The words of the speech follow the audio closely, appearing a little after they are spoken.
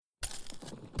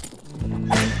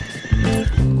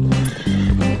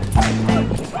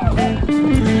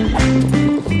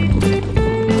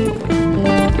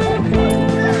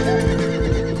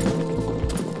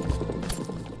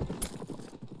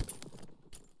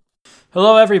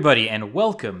Hello, everybody, and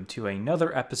welcome to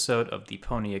another episode of the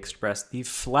Pony Express, the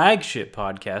flagship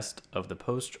podcast of the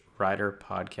Post Rider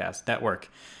Podcast Network.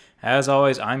 As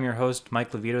always, I'm your host,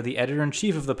 Mike Levito, the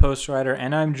editor-in-chief of the Post Rider,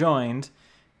 and I'm joined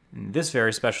in this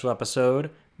very special episode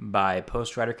by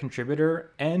Post Rider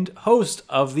contributor and host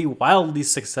of the wildly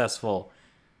successful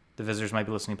The Visitors Might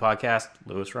Be Listening podcast,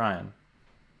 Louis Ryan.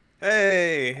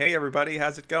 Hey everybody,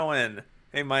 how's it going?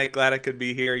 Hey Mike, glad I could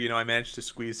be here. I managed to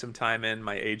squeeze some time in.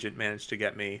 My agent managed to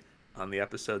get me on the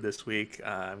episode this week.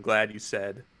 I'm glad you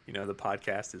said, the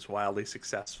podcast is wildly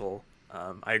successful.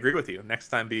 I agree with you. Next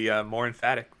time, be more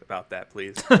emphatic about that,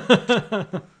 please.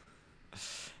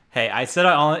 Hey, I said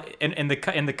I only in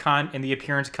the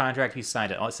appearance contract he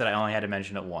signed it. I said I only had to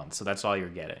mention it once, so that's all you're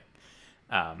getting.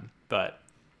 But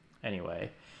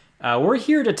anyway, we're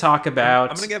here to talk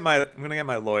about. I'm gonna get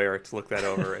my lawyer to look that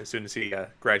over as soon as he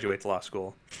graduates law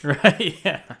school. Right?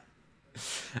 Yeah.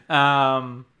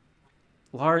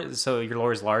 Lars. So your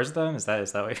lawyer's Lars, then? Is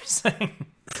that what you're saying?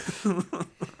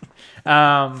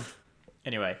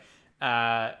 Anyway.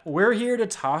 We're here to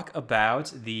talk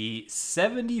about the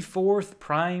 74th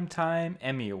Primetime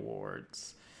Emmy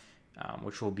Awards,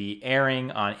 which will be airing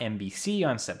on NBC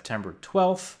on September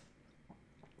 12th.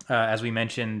 As we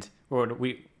mentioned, or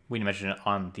we mentioned it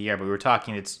on the air, but we were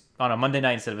talking it's on a Monday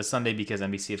night instead of a Sunday because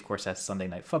NBC, of course, has Sunday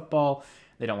Night Football.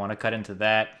 They don't want to cut into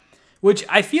that, which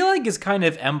I feel like is kind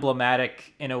of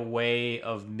emblematic in a way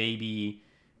of maybe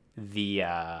the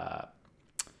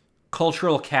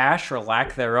cultural cash or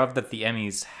lack thereof that the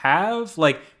Emmys have.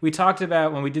 Like we talked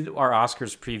about when we did our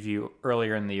Oscars preview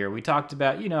earlier in the year, we talked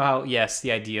about, how, yes,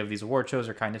 the idea of these award shows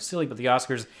are kind of silly, but the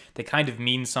Oscars, they kind of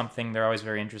mean something. They're always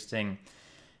very interesting.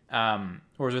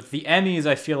 Whereas with the Emmys,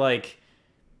 I feel like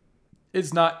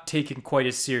it's not taken quite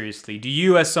as seriously. Do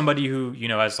you, as somebody who,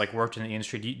 has like worked in the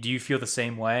industry, do you feel the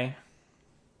same way?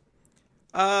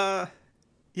 Yeah,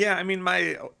 I mean,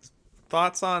 my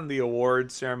thoughts on the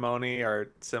award ceremony are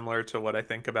similar to what I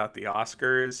think about the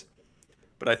Oscars,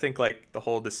 but I think like the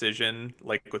whole decision,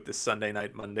 like with this Sunday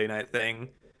night, Monday night thing,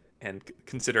 and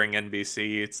considering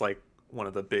NBC, it's like one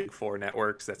of the big four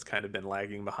networks that's kind of been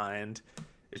lagging behind.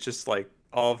 It's just like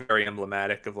all very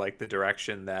emblematic of like the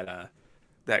direction that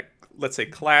let's say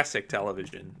classic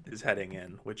television is heading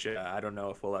in, which I don't know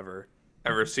if we'll ever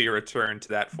see a return to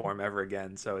that form ever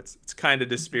again. So it's kind of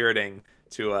dispiriting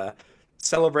to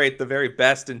celebrate the very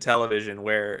best in television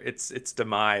where its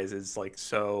demise is like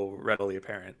so readily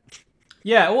apparent.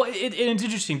 Yeah, well, it's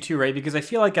interesting too, right? Because I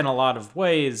feel like in a lot of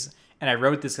ways, and I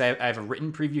wrote this, I have a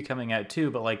written preview coming out too,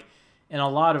 but like in a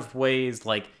lot of ways,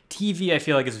 like TV, I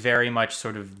feel like is very much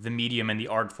sort of the medium and the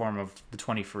art form of the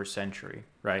 21st century,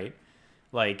 right?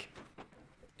 Like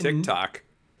TikTok.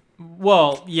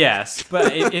 Well, yes,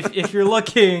 but if you're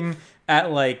looking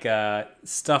at like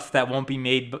stuff that won't be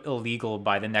made illegal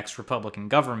by the next Republican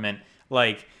government,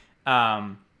 like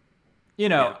Yeah.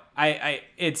 I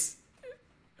it's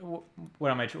what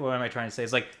am I trying to say?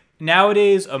 It's like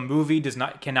nowadays a movie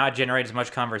cannot generate as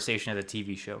much conversation as a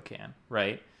TV show can,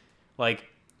 right? Like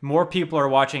more people are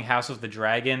watching House of the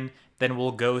Dragon than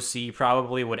will go see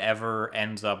probably whatever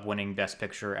ends up winning Best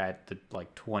Picture at the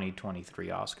like 2023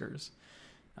 Oscars.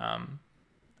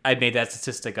 I made that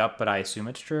statistic up, but I assume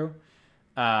it's true.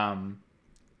 And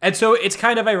so it's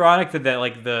kind of ironic that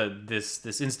like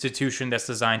this institution that's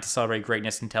designed to celebrate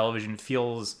greatness in television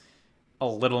feels a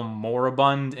little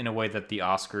moribund in a way that the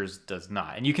Oscars does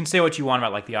not. And you can say what you want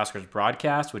about like the Oscars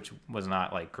broadcast, which was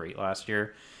not like great last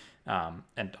year,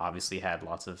 and obviously had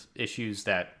lots of issues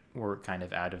that were kind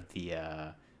of out of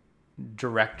the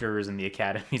directors and the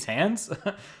Academy's hands.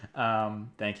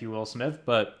 Thank you, Will Smith,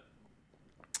 but.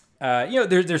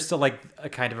 There's still like a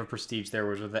kind of a prestige there,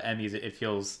 whereas with the Emmys, it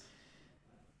feels,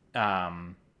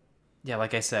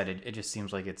 like I said, it just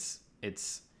seems like it's,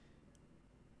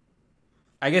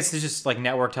 I guess it's just like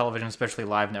network television, especially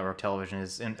live network television,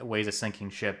 is in ways a sinking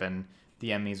ship, and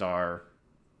the Emmys are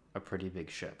a pretty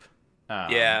big ship.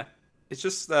 Yeah. It's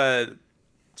just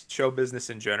show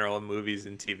business in general, movies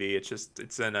and TV.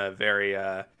 It's in a very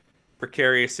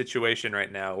precarious situation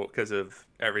right now because of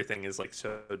everything is like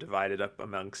so divided up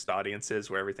amongst audiences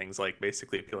where everything's like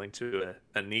basically appealing to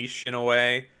a niche in a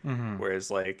way, whereas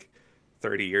like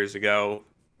 30 years ago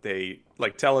they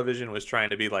like television was trying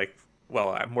to be like,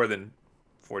 well, more than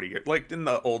 40 years, like in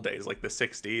the old days, like the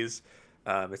 60s,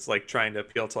 it's like trying to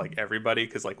appeal to like everybody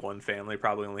because like one family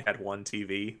probably only had one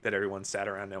TV that everyone sat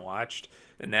around and watched,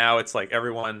 and now it's like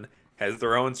everyone has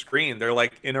their own screen. They're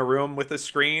like in a room with a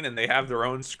screen and they have their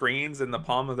own screens in the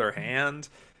palm of their hand.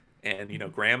 And,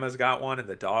 grandma's got one and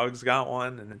the dog's got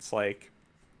one. And it's like,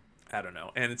 I don't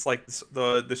know. And it's like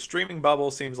the streaming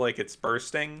bubble seems like it's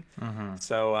bursting. Mm-hmm.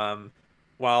 So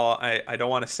while I don't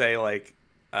want to say like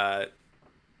uh,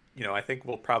 I think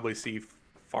we'll probably see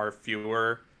far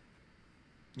fewer,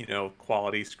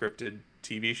 quality scripted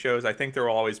TV shows. I think there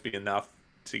will always be enough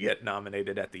to get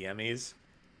nominated at the Emmys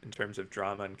in terms of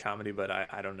drama and comedy, but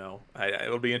I don't know.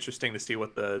 It'll be interesting to see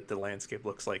what the landscape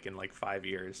looks like in like 5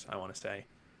 years, I want to say.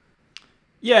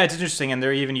 Yeah, it's interesting, and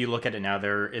there, even you look at it now,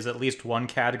 there is at least one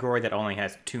category that only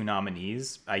has two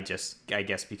nominees. I guess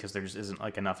because there just isn't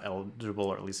like enough eligible,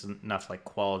 or at least enough like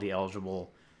quality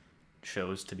eligible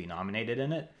shows to be nominated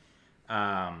in it.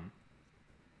 And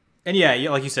yeah,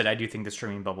 like you said, I do think the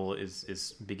streaming bubble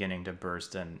is beginning to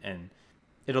burst, and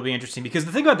it'll be interesting because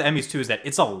the thing about the Emmys too is that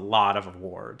it's a lot of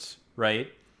awards,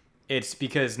 right? It's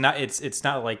because it's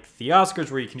not like the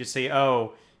Oscars where you can just say,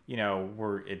 oh,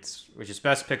 which is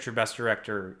Best Picture, Best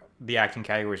Director, the acting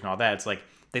categories, and all that. It's like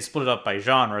they split it up by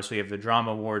genre, so you have the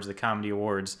drama awards, the comedy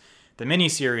awards, the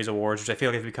miniseries awards, which I feel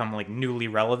like have become like newly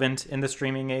relevant in the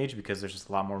streaming age because there's just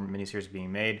a lot more miniseries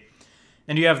being made.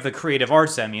 And you have the creative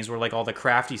arts Emmys, where like all the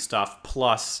crafty stuff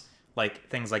plus like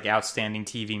things like outstanding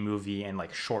TV, movie, and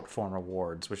like short form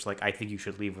awards, which like I Think You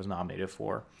Should Leave was nominated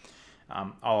for.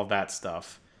 All of that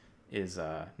stuff is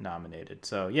nominated.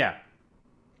 So yeah,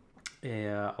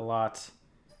 a lot,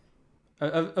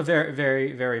 a very,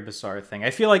 very, very bizarre thing.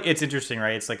 I feel like it's interesting,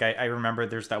 right? It's like I remember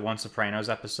there's that one Sopranos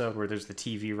episode where there's the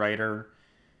TV writer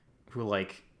who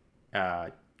like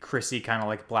Chrissy kind of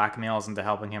like blackmails into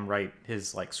helping him write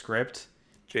his like script.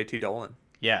 JT Dolan.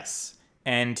 Yes,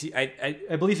 and I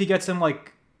believe he gets him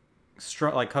like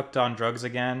hooked on drugs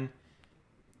again,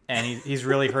 and he's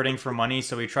really hurting for money,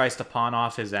 so he tries to pawn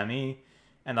off his Emmy,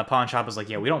 and the pawn shop is like,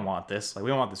 yeah, we don't want this, like we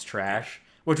don't want this trash.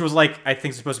 Which was like, I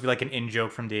think supposed to be like an in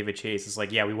joke from David Chase. It's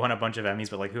like, yeah, we won a bunch of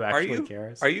Emmys, but like, who actually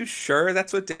cares? Are you sure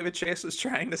that's what David Chase was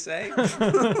trying to say?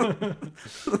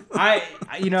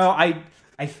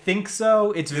 I think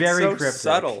so. It's very so cryptic.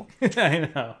 Subtle. I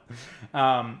know,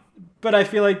 but I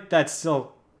feel like that's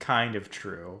still kind of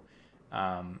true.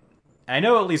 I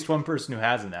know at least one person who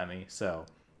has an Emmy. So,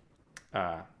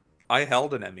 I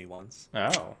held an Emmy once.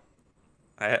 Oh,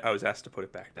 I was asked to put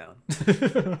it back down.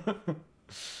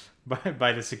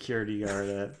 by the security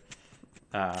guard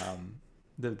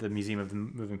at the Museum of the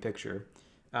Moving Picture.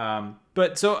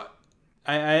 But so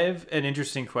I have an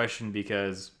interesting question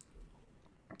because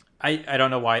I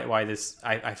don't know why this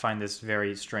I find this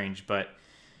very strange, but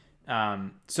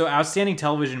so outstanding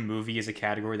television movie is a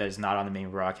category that is not on the main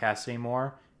broadcast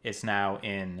anymore. It's now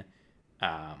in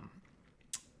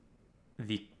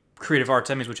the creative arts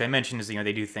Emmys, which I mentioned is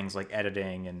they do things like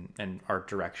editing and art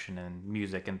direction and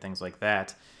music and things like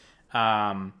that.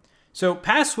 So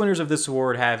past winners of this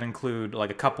award have include like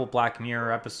a couple Black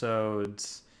Mirror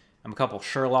episodes, a couple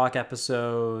Sherlock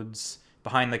episodes,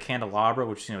 Behind the Candelabra,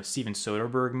 which is a Steven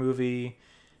Soderbergh movie.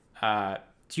 Do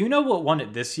you know what won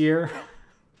it this year?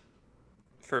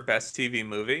 For best TV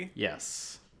movie?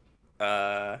 Yes.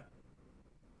 No,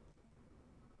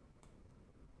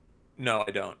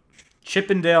 I don't.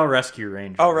 Chippendale Rescue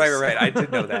Rangers. Oh, right. I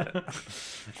did know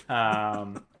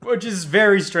that. Which is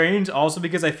very strange, also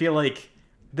because I feel like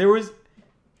there was,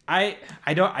 I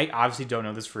obviously don't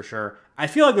know this for sure. I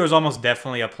feel like there was almost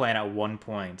definitely a plan at one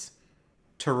point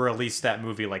to release that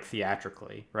movie like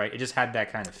theatrically, right? It just had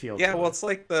that kind of feel. Yeah, well, it's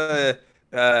like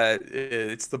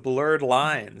it's the blurred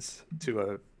lines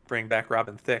to bring back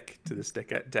Robin Thicke to this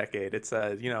decade. It's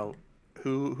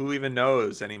who even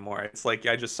knows anymore? It's like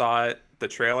I just saw it, the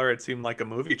trailer. It seemed like a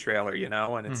movie trailer,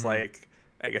 and it's like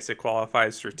I guess it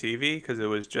qualifies for TV because it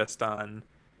was just on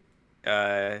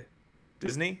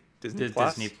Disney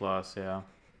Plus. Disney Plus, yeah.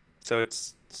 So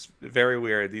it's very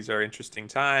weird. These are interesting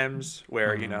times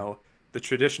where the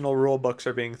traditional rule books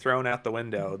are being thrown out the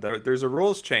window. There's a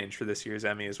rules change for this year's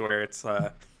Emmys where it's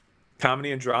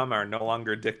comedy and drama are no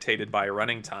longer dictated by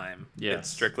running time. Yes. It's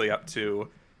strictly up to,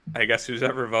 I guess, who's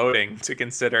ever voting to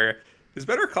consider, is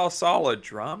Better Call Saul a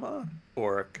drama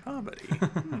or a comedy?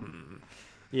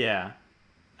 Yeah.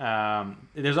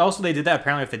 There's also, they did that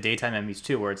apparently with the daytime Emmys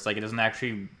too, where it's like it doesn't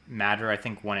actually matter, I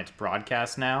think, when it's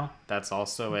broadcast now. That's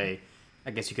also I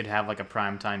guess you could have like a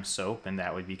primetime soap and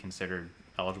that would be considered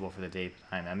eligible for the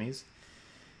daytime Emmys.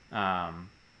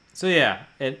 So yeah,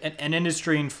 an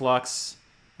industry in flux,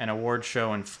 an award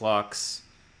show in flux,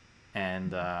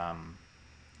 and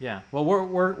yeah. Well,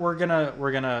 we're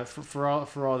gonna for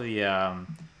all the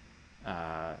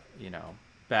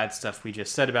bad stuff we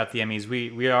just said about the Emmys,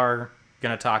 we are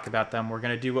gonna talk about them. We're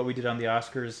gonna do what we did on the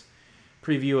Oscars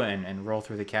preview and roll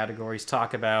through the categories,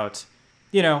 talk about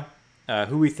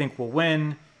who we think will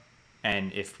win,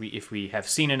 and if we have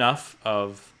seen enough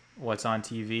of what's on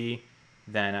TV,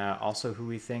 then also who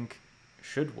we think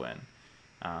should win.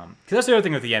 Because that's the other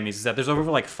thing with the Emmys is that there's over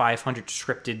like 500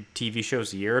 scripted TV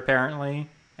shows a year apparently,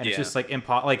 and it's just like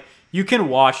like you can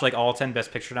watch like all 10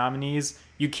 Best Picture nominees.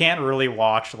 You can't really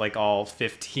watch like all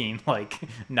 15 like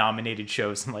nominated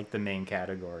shows in like the main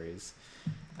categories.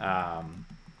 Yeah,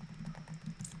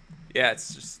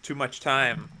 it's just too much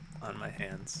time on my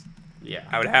hands. Yeah,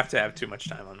 I would have to have too much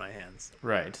time on my hands.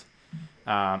 right.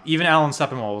 Even Alan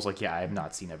Sepinwall was like, "Yeah, I have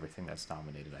not seen everything that's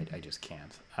nominated. I just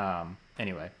can't."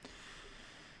 Anyway.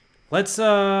 Let's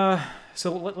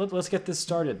let's get this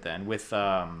started then with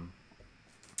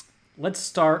let's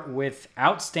start with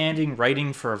outstanding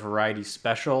writing for a variety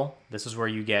special. This is where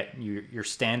you get your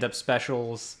stand-up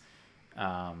specials,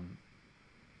 or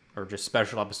just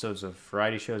special episodes of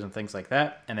variety shows and things like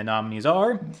that. And the nominees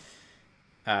are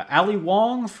Ali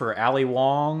Wong for Ali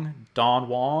Wong, Dawn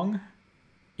Wong,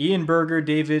 Ian Berger,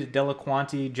 David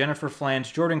Delaquanti, Jennifer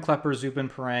Flange, Jordan Klepper, Zubin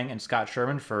Parang, and Scott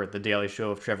Sherman for The Daily Show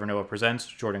of Trevor Noah Presents.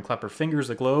 Jordan Klepper Fingers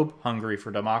the Globe, Hungry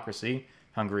for Democracy.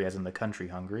 Hungry as in the country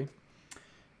hungry.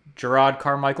 Gerard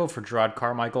Carmichael for Gerard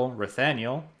Carmichael,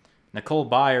 Rothaniel. Nicole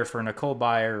Byer for Nicole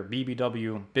Byer,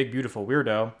 BBW, Big Beautiful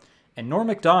Weirdo. And Norm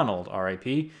MacDonald,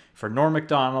 R.I.P., for Norm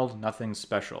MacDonald, Nothing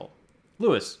Special.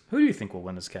 Lewis, who do you think will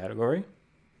win this category?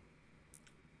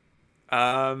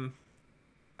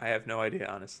 I have no idea,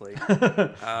 honestly.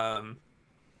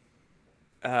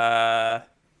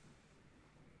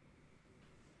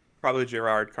 Probably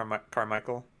Gerard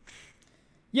Carmichael.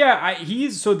 Yeah,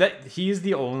 he's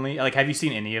the only, like, have you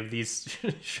seen any of these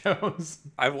shows?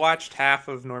 I've watched half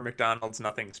of Norm Macdonald's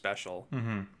Nothing Special.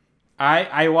 Mm-hmm.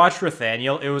 I watched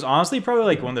Rothaniel. It was honestly probably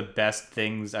like one of the best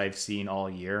things I've seen all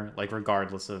year, like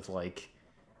regardless of like,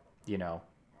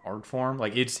 art form.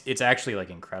 Like it's actually like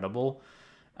incredible.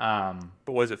 But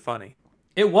was it funny?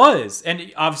 It was.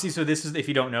 And obviously, so this is, if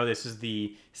you don't know, this is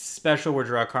the special where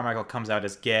Gerard Carmichael comes out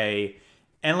as gay.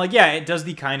 And like, yeah, it does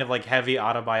the kind of like heavy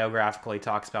autobiographical. He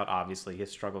talks about obviously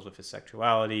his struggles with his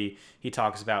sexuality. He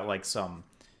talks about like some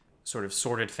sort of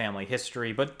sordid family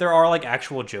history, but there are like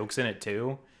actual jokes in it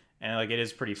too. And like, it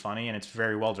is pretty funny and it's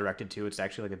very well directed too. It's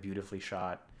actually like a beautifully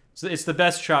shot. So it's the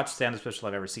best shot stand-up special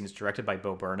I've ever seen. It's directed by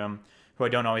Bo Burnham, who I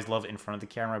don't always love in front of the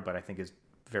camera, but I think is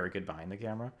very good behind the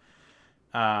camera.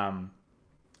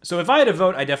 So if I had to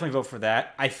vote, I definitely vote for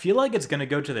that. I feel like it's going to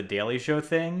go to the Daily Show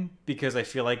thing because I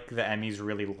feel like the Emmys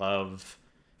really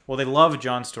they love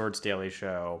Jon Stewart's Daily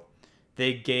Show.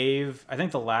 They gave, I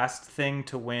think the last thing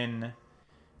to win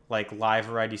like live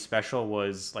variety special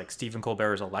was like Stephen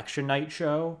Colbert's election night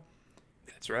show.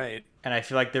 That's right. And I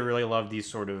feel like they really love these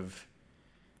sort of,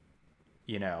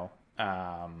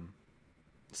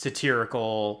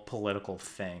 satirical political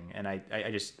thing. And I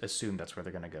just assume that's where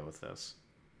they're going to go with this.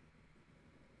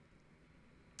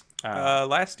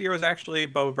 Last year was actually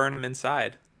Bo Burnham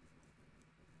Inside.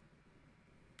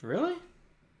 Really?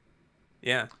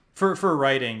 Yeah. For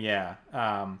writing, yeah.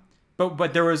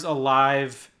 But there was an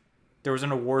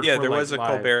award. Yeah, for, there like, was a live...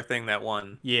 Colbert thing that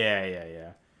won.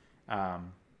 Yeah.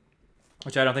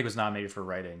 Which I don't think was nominated for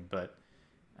writing, but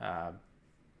I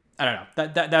don't know.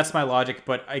 That's my logic.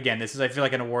 But again, I feel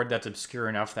like an award that's obscure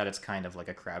enough that it's kind of like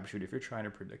a crapshoot if you're trying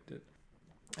to predict it.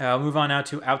 I'll move on now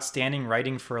to outstanding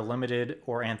writing for a limited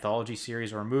or anthology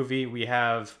series or movie. We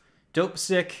have Dope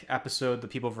Sick episode The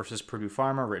People vs. Purdue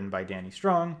Pharma, written by Danny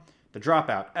Strong. The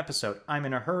Dropout episode I'm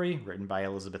in a Hurry, written by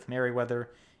Elizabeth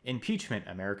Merriweather. Impeachment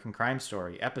American Crime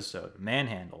Story episode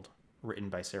Manhandled, written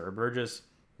by Sarah Burgess.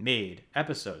 Made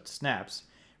episode Snaps,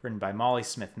 written by Molly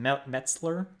Smith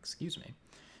Metzler.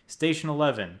 Station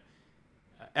 11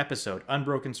 episode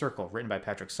Unbroken Circle, written by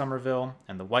Patrick Somerville,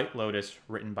 and The White Lotus,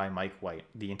 written by Mike White.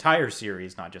 The entire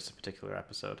series, not just a particular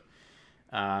episode.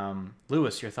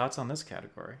 Lewis, your thoughts on this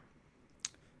category?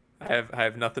 I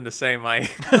have nothing to say,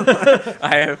 Mike.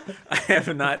 I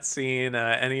have not seen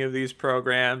any of these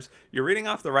programs. You're reading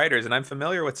off the writers, and I'm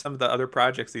familiar with some of the other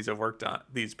projects these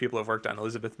people have worked on.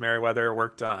 Elizabeth Merriweather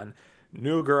worked on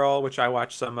New Girl, which I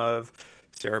watched some of.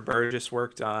 Sarah Burgess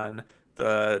worked on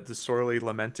the Sorely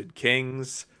Lamented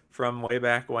Kings from way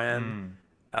back when.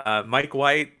 Mike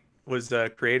White was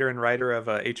the creator and writer of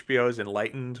HBO's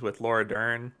Enlightened with Laura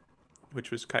Dern, which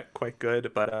was quite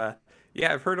good. But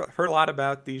yeah, I've heard a lot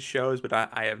about these shows, but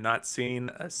I have not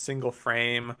seen a single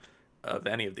frame of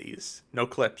any of these. No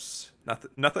clips,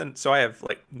 nothing. So I have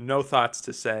like no thoughts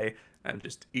to say. I'm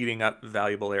just eating up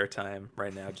valuable airtime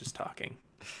right now, just talking.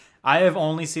 I have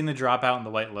only seen The Dropout and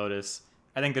The White Lotus.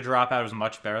 I think The Dropout was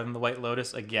much better than The White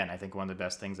Lotus. Again, I think one of the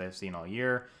best things I've seen all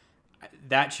year.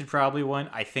 That should probably win.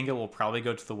 I think it will probably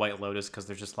go to The White Lotus because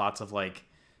there's just lots of like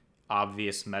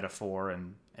obvious metaphor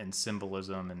and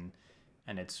symbolism, and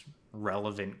and it's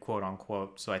relevant, quote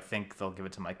unquote. So I think they'll give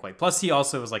it to Mike White. Plus, he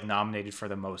also was like nominated for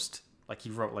the most. Like he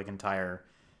wrote like entire.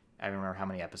 I don't remember how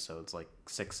many episodes, like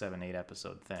 6, 7, 8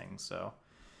 episode thing. So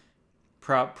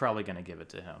probably gonna give it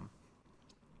to him.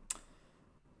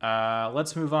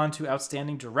 Let's move on to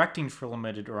outstanding directing for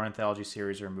limited or anthology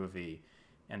series or movie.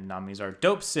 And the nominees are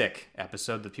Dope Sick,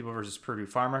 episode The People vs. Purdue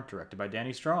Farmer, directed by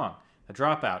Danny Strong. The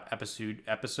Dropout,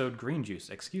 episode Green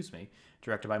Juice,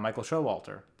 directed by Michael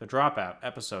Showalter. The Dropout,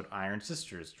 episode Iron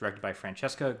Sisters, directed by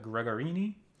Francesca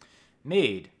Gregorini.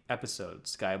 Made, episode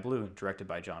Sky Blue, directed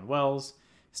by John Wells.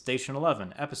 Station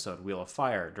 11, episode Wheel of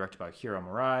Fire, directed by Hiro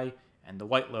Murai. And The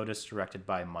White Lotus, directed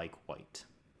by Mike White.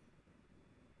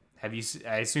 I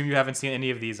assume you haven't seen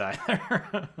any of these either.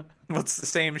 Well, it's the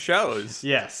same shows.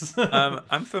 Yes.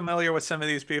 I'm familiar with some of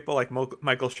these people, like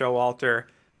Michael Showalter,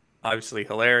 obviously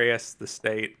hilarious. The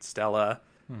State, Stella,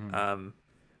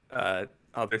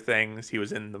 other things. He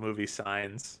was in the movie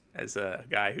Signs as a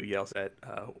guy who yells at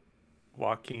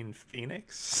Joaquin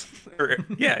Phoenix.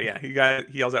 He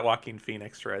yells at Joaquin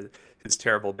Phoenix for his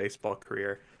terrible baseball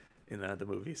career in the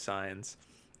movie Signs,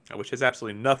 which has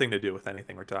absolutely nothing to do with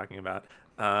anything we're talking about.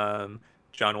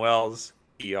 John Wells,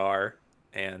 ER,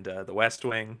 and The West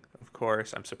Wing, of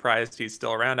course. I'm surprised he's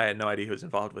still around. I had no idea he was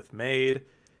involved with Made.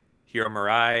 Hiro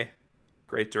Murai,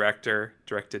 great director,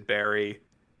 directed Barry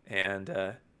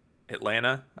and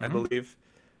Atlanta, I believe.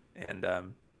 And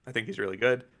I think he's really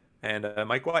good. And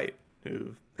Mike White,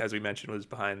 who, as we mentioned, was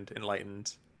behind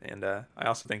Enlightened. And I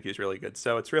also think he's really good.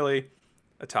 So it's really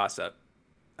a toss-up.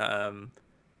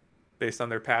 Based on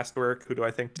their past work, who do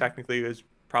I think technically is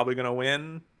probably going to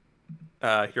win?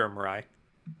 Hiro Murai.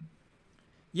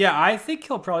 Yeah, I think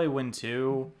he'll probably win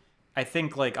too. I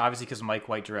think, like, obviously because Mike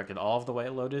White directed all of The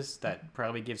White Lotus, that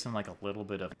probably gives him, like, a little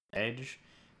bit of an edge.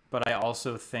 But I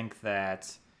also think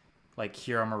that, like,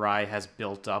 Hiro Murai has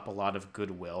built up a lot of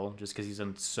goodwill just because he's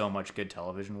done so much good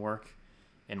television work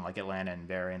in, like, Atlanta and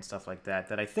Barry and stuff like that,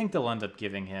 that I think they'll end up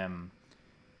giving him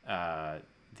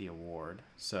the award.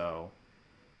 So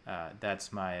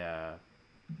that's my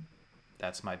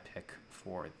pick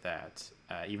for that.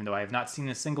 Even though I have not seen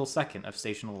a single second of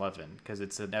Station 11, because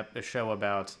it's a show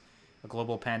about a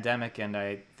global pandemic, and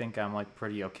I think I'm like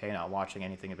pretty okay not watching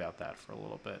anything about that for a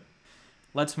little bit.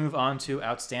 Let's move on to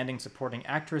Outstanding Supporting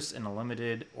Actress in a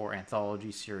Limited or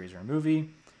Anthology Series or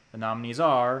Movie. The nominees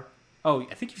are... Oh,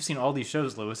 I think you've seen all these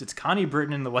shows, Lewis. It's Connie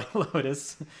Britton in The White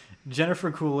Lotus,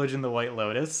 Jennifer Coolidge in The White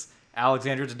Lotus,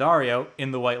 Alexandra Daddario in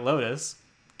The White Lotus,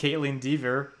 Caitlin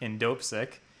Dever in Dope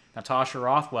Sick, Natasha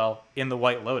Rothwell in The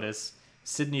White Lotus,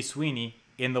 Sydney Sweeney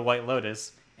in The White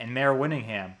Lotus, and Mare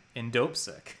Winningham in Dope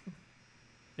Sick.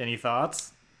 Any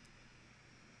thoughts?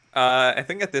 I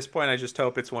think at this point I just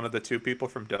hope it's one of the two people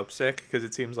from Dope Sick, because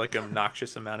it seems like an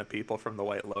obnoxious amount of people from The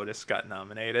White Lotus got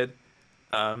nominated.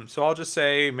 So I'll just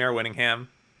say Mare Winningham,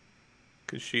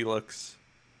 because she looks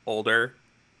older.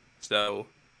 So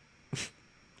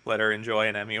let her enjoy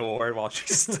an Emmy Award while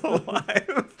she's still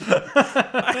alive.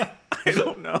 I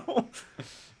don't know.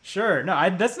 Sure. No,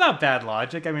 that's not bad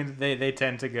logic. I mean, they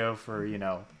tend to go for,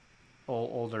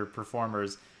 older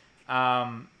performers.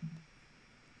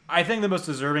 I think the most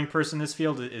deserving person in this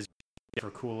field is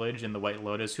Jennifer Coolidge in The White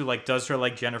Lotus, who does her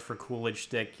Jennifer Coolidge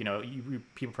shtick.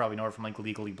 People probably know her from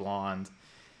Legally Blonde,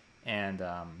 and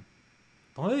the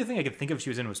only thing I could think of she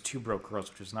was in was Two Broke Girls,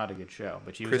 which was not a good show,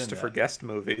 but she was Christopher in that. Guest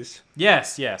movies.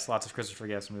 Yes, lots of Christopher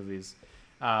Guest movies.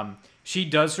 She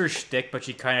does her shtick, but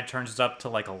she kind of turns it up to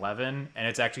 11, and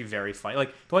it's actually very funny.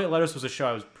 The White Lotus was a show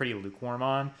I was pretty lukewarm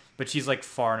on, but she's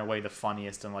far and away the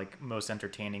funniest and most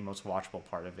entertaining, most watchable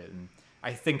part of it, and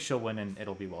I think she'll win, and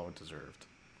it'll be well deserved.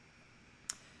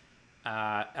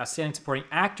 Outstanding Supporting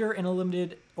Actor in a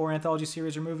Limited or Anthology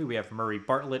Series or Movie, we have Murray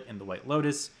Bartlett in The White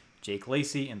Lotus, Jake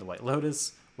Lacey in The White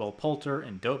Lotus, Will Poulter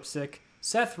in Dope Sick,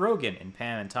 Seth Rogen in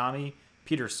Pam and Tommy,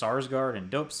 Peter Sarsgaard in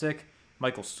Dope Sick,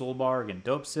 Michael Stuhlbarg in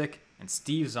Dope Sick, and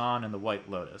Steve Zahn in The White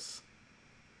Lotus.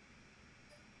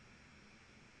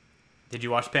 Did you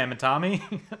watch Pam and Tommy?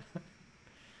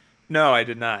 No, I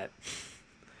did not.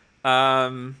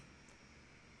 I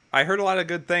heard a lot of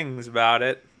good things about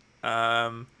it.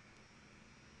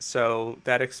 So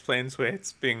that explains why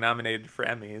it's being nominated for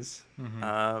Emmys. Mm-hmm.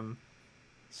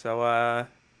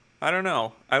 I don't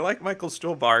know. I like Michael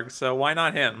Stuhlbarg, so why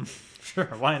not him? Sure,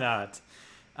 why not?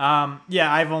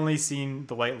 I've only seen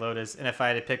The White Lotus, and if I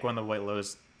had to pick one of the White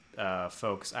Lotus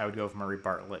folks, I would go with Murray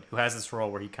Bartlett, who has this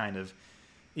role where he kind of,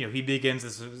 he begins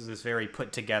this very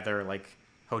put together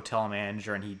hotel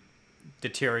manager, and he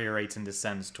deteriorates and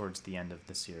descends towards the end of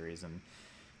the series, and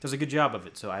does a good job of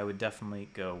it. So I would definitely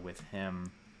go with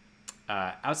him.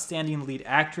 Outstanding lead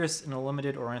actress in a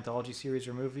limited or anthology series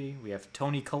or movie, we have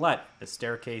Toni Collette, The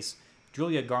Staircase,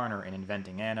 Julia Garner in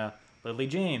Inventing Anna, Lily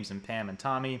James in Pam and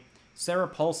Tommy, Sarah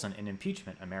Paulson in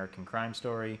Impeachment, American Crime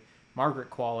Story, Margaret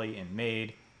Qualley in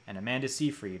Maid, and Amanda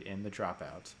Seyfried in The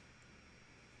Dropout.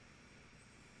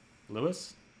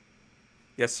 Lewis?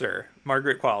 Yes, sir.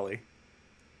 Margaret Qualley.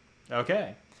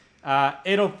 Okay.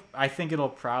 I think it'll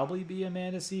probably be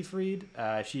Amanda Seyfried.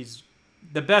 She's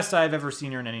the best I've ever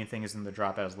seen her in anything is in The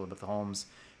Dropout as Elizabeth Holmes.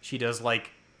 She does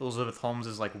like Elizabeth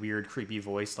Holmes' like weird, creepy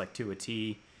voice, like to a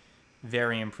T.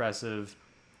 Very impressive.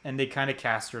 And they kind of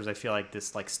cast her as I feel like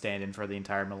this like stand-in for the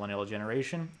entire millennial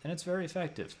generation, and it's very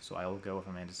effective. So I will go with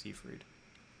Amanda Seyfried.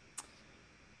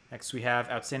 Next, we have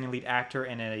Outstanding Lead Actor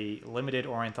in a Limited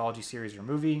or Anthology Series or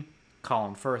Movie,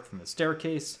 Colin Firth in The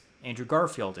Staircase, Andrew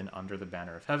Garfield in Under the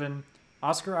Banner of Heaven,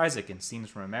 Oscar Isaac in Scenes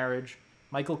from a Marriage,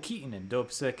 Michael Keaton in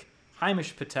Dopesick,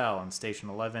 Hamish Patel in Station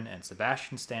 11, and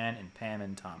Sebastian Stan in Pam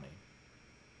and Tommy.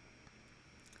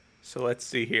 So let's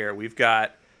see here. We've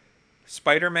got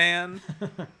Spider-Man,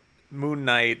 Moon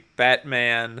Knight,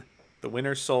 Batman, The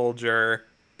Winter Soldier,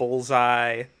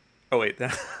 Bullseye. Oh wait,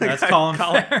 that's Colin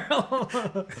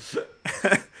Farrell.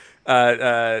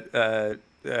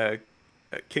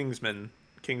 Kingsman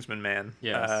Man.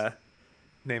 Yes.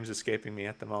 Name's escaping me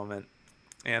at the moment.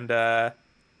 And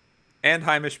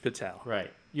Hamish Patel.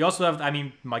 Right. You also have, I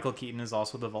mean, Michael Keaton is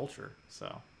also the Vulture,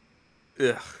 so.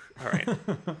 Ugh. All right.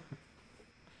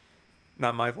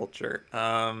 Not my Vulture.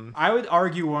 I would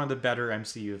argue one of the better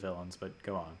MCU villains, but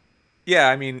go on. Yeah,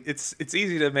 I mean, it's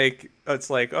easy to make.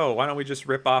 It's like, oh, why don't we just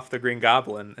rip off the Green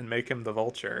Goblin and make him the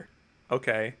Vulture?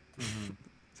 Okay. Mm-hmm.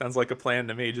 Sounds like a plan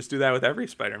to me. Just do that with every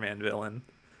Spider-Man villain.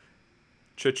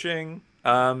 Cha-ching.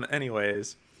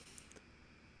 Anyways.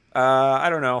 I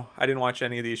don't know. I didn't watch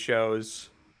any of these shows.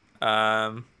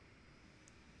 Let's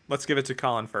give it to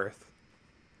Colin Firth.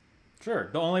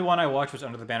 Sure. The only one I watched was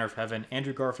Under the Banner of Heaven.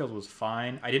 Andrew Garfield was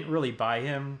fine. I didn't really buy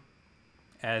him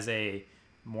as a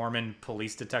Mormon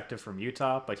police detective from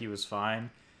Utah, but he was fine.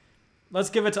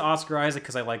 Let's give it to Oscar Isaac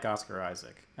because I like Oscar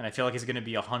Isaac. And I feel like he's going to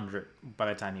be 100 by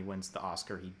the time he wins the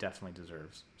Oscar he definitely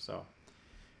deserves. So,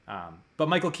 but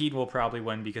Michael Keaton will probably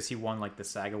win because he won like the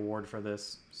SAG award for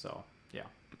this. So, yeah.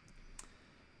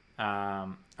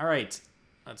 All right.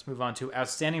 Let's move on to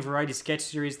Outstanding Variety Sketch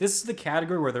Series. This is the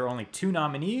category where there are only 2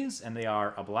 nominees, and they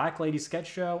are A Black Lady Sketch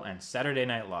Show and Saturday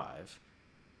Night Live.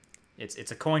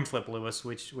 It's a coin flip, Lewis.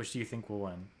 Which do you think will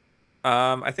win?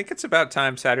 I think it's about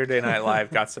time Saturday Night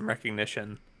Live got some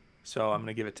recognition, so I'm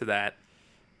gonna give it to that.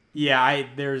 Yeah, I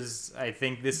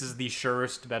think this is the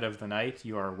surest bet of the night.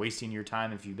 You are wasting your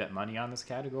time if you bet money on this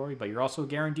category, but you're also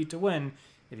guaranteed to win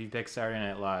if you pick Saturday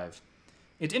Night Live.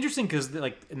 It's interesting because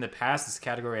like in the past, this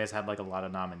category has had like a lot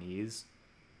of nominees,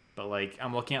 but like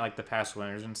I'm looking at like the past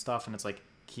winners and stuff, and it's like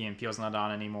Key and Peele's not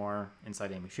on anymore,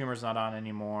 Inside Amy Schumer's not on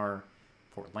anymore,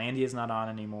 Portlandia's not on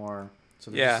anymore, so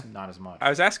there's just not as much.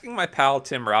 I was asking my pal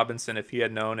Tim Robinson if he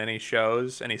had known any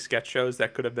sketch shows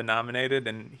that could have been nominated,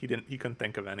 and he couldn't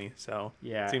think of any. So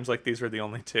yeah, it seems like these were the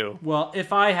only 2. Well,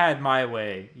 if I had my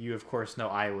way, you of course know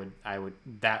I would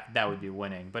that would be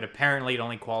winning, but apparently it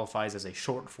only qualifies as a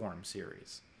short form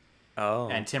series. Oh.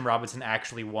 And Tim Robinson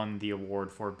actually won the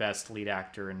award for Best Lead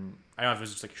Actor, and I don't know if it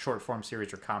was just like a short form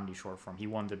series or comedy short form. He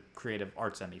won the Creative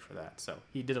Arts Emmy for that, so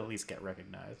he did at least get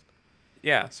recognized.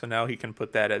 Yeah, so now he can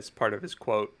put that as part of his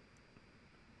quote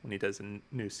when he does a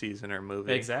new season or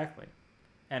movie. Exactly.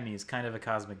 Emmy's kind of a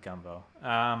cosmic gumbo.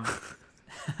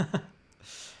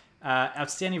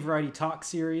 Outstanding Variety Talk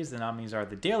Series. The nominees are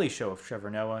The Daily Show with Trevor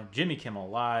Noah, Jimmy Kimmel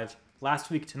Live, Last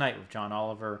Week Tonight with John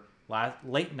Oliver,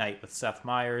 Late Night with Seth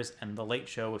Meyers, and The Late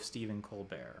Show with Stephen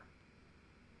Colbert.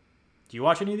 Do you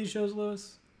watch any of these shows,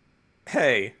 Lewis?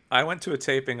 Hey, I went to a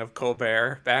taping of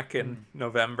Colbert back in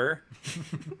November.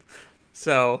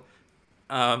 So,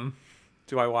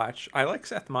 do I watch? I like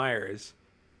Seth Meyers.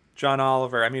 John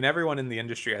Oliver. I mean, everyone in the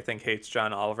industry, I think, hates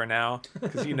John Oliver now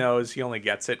because he knows he only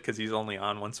gets it because he's only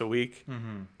on once a week.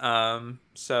 Mm-hmm.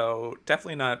 So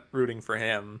definitely not rooting for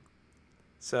him.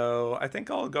 So I think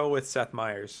I'll go with Seth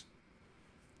Meyers.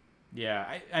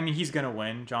 Yeah, I mean, he's gonna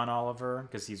win, John Oliver,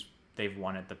 because they've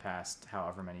won it the past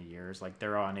however many years. Like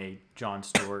they're on a Jon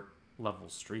Stewart level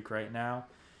streak right now.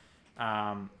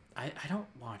 I don't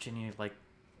watch any like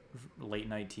late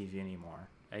night TV anymore.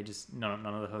 None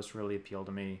of the hosts really appeal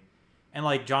to me. And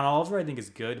like John Oliver I think is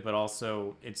good, but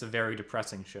also it's a very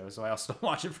depressing show, so I also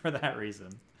watch it for that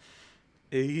reason.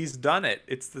 He's done it.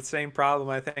 It's the same problem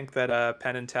I think that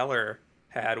Penn and Teller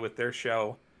had with their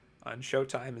show on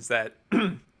Showtime, is that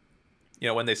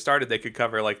when they started they could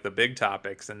cover like the big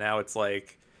topics, and now it's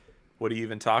like, what do you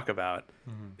even talk about?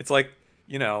 Mm-hmm. It's like,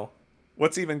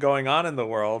 what's even going on in the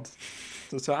world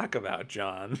to talk about,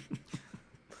 John?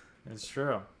 It's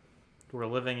true. We're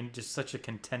living in just such a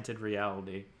contented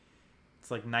reality.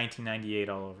 It's like 1998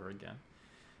 all over again.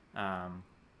 Um,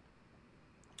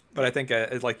 But I think,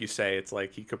 like you say, it's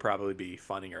like he could probably be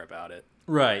funnier about it.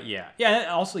 right, yeah.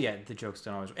 Yeah, also, yeah, the jokes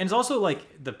don't always... And it's also,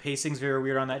 like, the pacing's very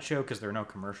weird on that show because there are no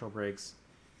commercial breaks.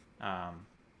 Yeah,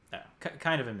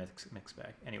 kind of a mixed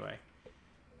bag. Anyway.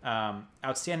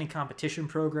 Outstanding competition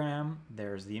program.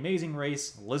 There's The Amazing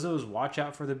Race, Lizzo's Watch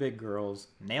Out for the Big Girls,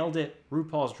 Nailed It,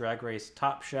 RuPaul's Drag Race,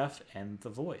 Top Chef, and The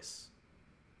Voice.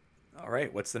 All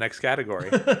right, what's the next category?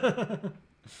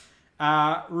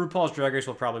 RuPaul's Drag Race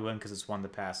will probably win because it's won the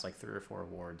past like 3 or 4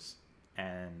 awards,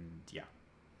 and yeah.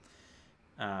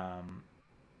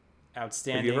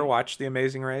 Outstanding. Have you ever watched The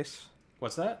Amazing Race?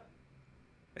 What's that?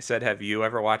 I said, have you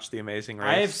ever watched The Amazing Race?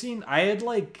 I have seen. I had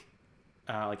like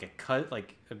a cut,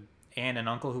 like a aunt and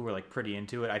uncle who were like pretty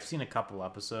into it. I've seen a couple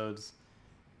episodes.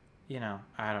 You know,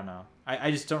 I don't know.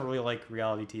 I just don't really like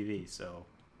reality TV, so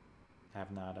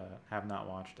have not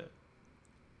watched it.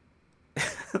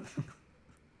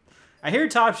 I hear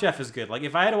Top Chef is good. Like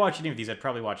if I had to watch any of these, I'd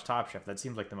probably watch Top Chef. That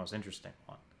seems like the most interesting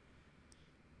one.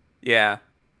 Yeah,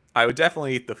 I would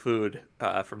definitely eat the food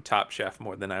from Top Chef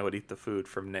more than I would eat the food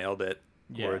from Nailed It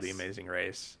or Yes. The Amazing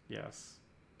Race. Yes.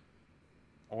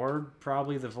 Or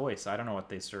probably The Voice. I don't know what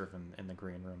they serve in the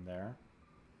green room there.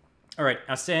 All right,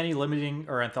 outstanding limiting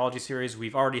or anthology series.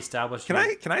 We've already established.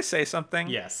 Can I say something?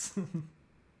 Yes.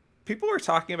 People were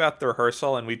talking about The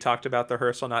Rehearsal, and we talked about The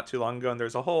Rehearsal not too long ago, and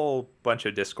there's a whole bunch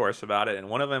of discourse about it, and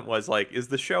one of them was like, is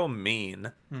the show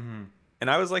mean? Mm-hmm. And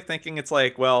I was like thinking, it's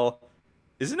like, well,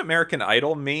 isn't American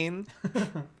Idol mean?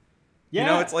 Yeah. You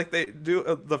know, it's like they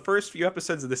do the first few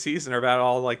episodes of the season are about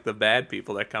all like the bad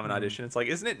people that come and audition. It's like,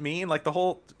 isn't it mean? Like the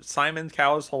whole Simon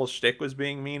Cowell's whole shtick was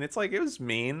being mean. It's like it was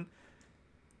mean.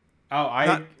 Oh,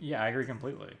 Not- I agree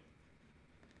completely.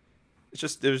 It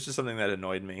was just something that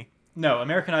annoyed me. No,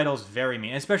 American Idol is very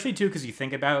mean, especially too because you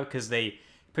think about it, because they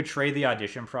portray the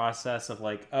audition process of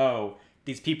like, oh,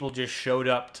 these people just showed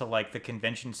up to like the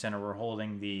convention center we're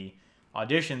holding the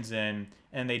auditions in,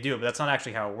 and they do, but that's not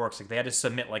actually how it works. Like they had to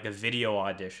submit like a video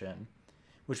audition,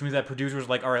 which means that producers were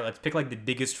like, all right, let's pick like the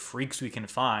biggest freaks we can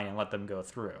find and let them go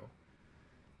through.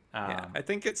 Yeah, I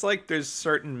think it's like there's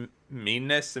certain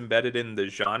meanness embedded in the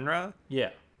genre,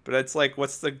 Yeah. but it's like,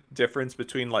 what's the difference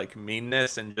between like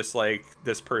meanness and just like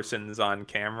this person's on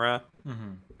camera?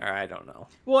 Mm-hmm. Or I don't know.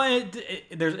 Well,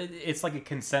 it's like a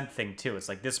consent thing too. It's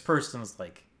like this person's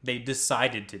like they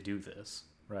decided to do this,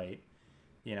 right?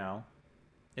 You know,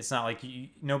 it's not like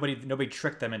nobody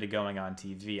tricked them into going on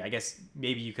TV. I guess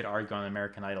maybe you could argue on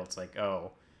American Idol, it's like,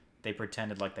 oh, they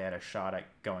pretended like they had a shot at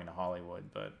going to Hollywood,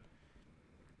 but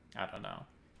I don't know.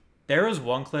 There was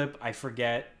one clip, I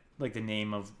forget like the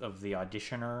name of the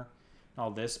auditioner and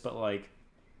all this, but like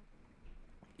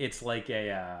it's like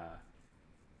a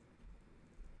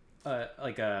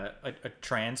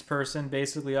trans person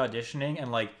basically auditioning,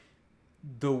 and like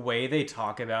the way they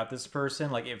talk about this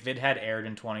person, like if it had aired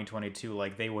in 2022,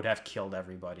 like they would have killed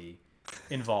everybody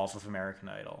involved with American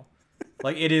Idol.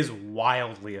 Like it is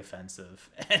wildly offensive,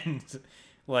 and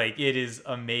like it is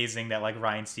amazing that like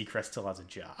Ryan Seacrest still has a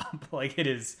job. Like it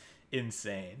is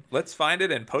insane. Let's find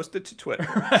it and post it to Twitter.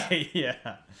 Right?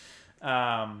 Yeah.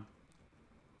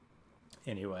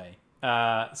 Anyway,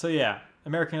 so yeah,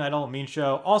 American Idol, mean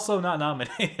show, also not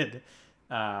nominated.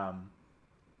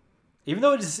 Even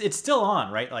though it's still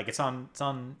on, right? Like it's on.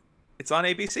 It's on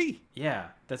ABC. Yeah,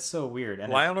 that's so weird.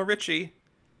 And Lionel Richie.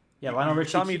 yeah, Lionel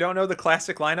Richie. Tell me you don't know the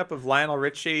classic lineup of Lionel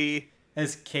Richie,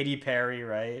 It's Katy Perry,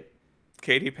 right?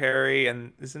 Katy Perry,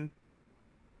 and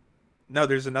no,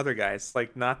 there's another guy. It's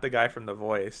like not the guy from The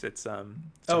Voice. It's Oh,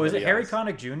 is it somebody Harry else.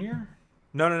 Connick Jr.?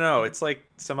 No. It's like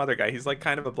some other guy. He's like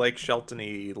kind of a Blake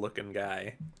Shelton-y looking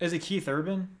guy. Is it Keith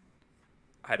Urban?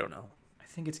 I don't know. I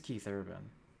think it's Keith Urban.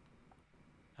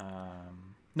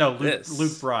 No, This.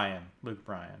 Luke Bryan. Who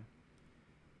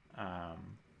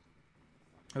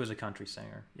was a country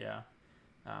singer. Yeah.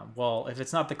 Well, if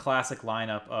it's not the classic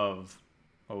lineup of,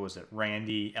 what was it,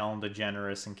 Randy, Ellen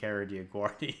DeGeneres, and Cara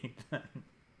DiGuardi.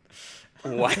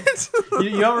 What?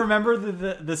 You don't remember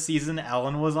the season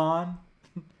Ellen was on?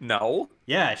 No.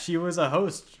 Yeah, she was a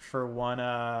host for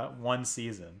one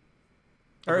season.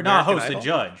 Or Of not a American host, Idol? a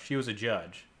judge. She was a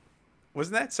judge.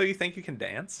 Wasn't that So You Think You Can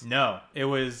Dance? No, it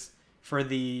was for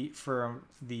the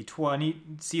 20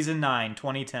 season 9,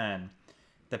 2010.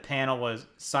 The panel was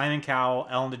Simon Cowell,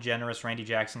 Ellen DeGeneres, Randy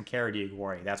Jackson, Cara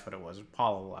DiGuardi. That's what it was.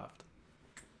 Paula left.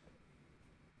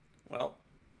 Well,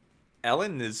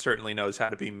 Ellen certainly knows how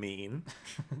to be mean.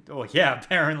 Oh yeah,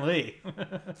 apparently.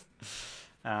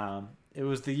 It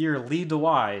was the year Lee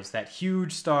DeWyze, that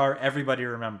huge star everybody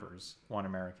remembers, won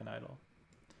American Idol.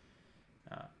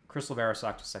 Crystal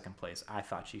Barisok to second place. I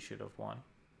thought she should have won.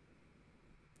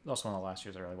 It was also one of the last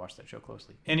years I really watched that show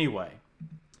closely. Anyway,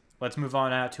 let's move on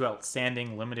now to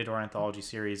outstanding limited or anthology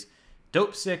series.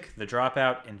 Dopesick, The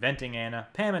Dropout, Inventing Anna,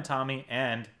 Pam and Tommy,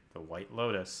 and The White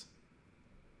Lotus.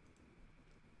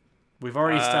 We've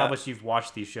already established you've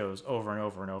watched these shows over and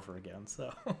over and over again,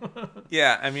 so.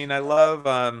 Yeah, I mean, I love,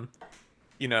 The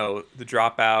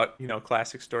Dropout,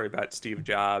 classic story about Steve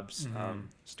Jobs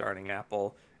starting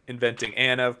Apple. Inventing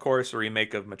Anna, of course, a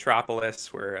remake of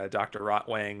Metropolis, where Dr.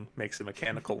 Rotwang makes a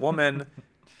mechanical woman.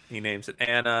 He names it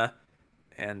Anna.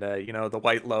 And, The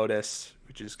White Lotus,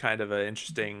 which is kind of an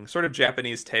interesting sort of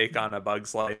Japanese take on A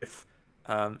Bug's Life.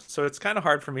 So it's kind of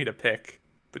hard for me to pick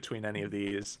between any of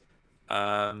these.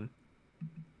 I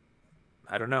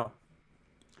don't know.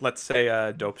 Let's say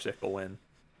Dopesick will win.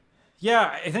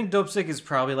 Yeah, I think Dopesick is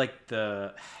probably like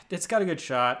it's got a good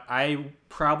shot. I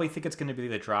probably think it's going to be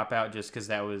The Dropout just because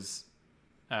that was,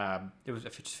 I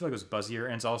just feel like it was buzzier.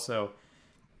 And it's also,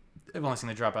 I've only seen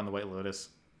The Dropout and The White Lotus.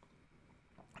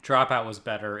 Dropout was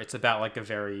better. It's about like a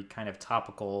very kind of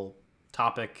topical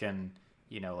topic and,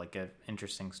 like an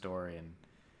interesting story. And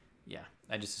yeah,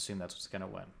 I just assume that's what's going to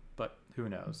win. But who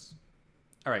knows?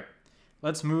 All right,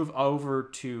 let's move over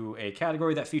to a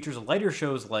category that features lighter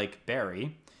shows like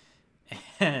Barry.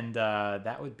 And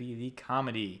that would be the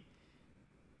Comedy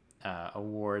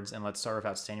Awards. And let's start with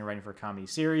Outstanding Writing for a Comedy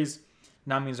Series.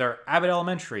 Nominees are Abbott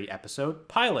Elementary episode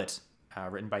Pilot,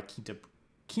 written by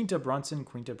Quinta Brunson.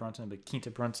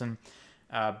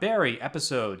 Barry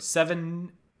episode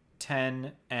 710N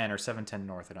or 710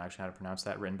 North. I don't actually know how to pronounce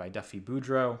that. Written by Duffy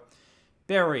Boudreau.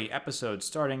 Barry episode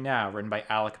Starting Now, written by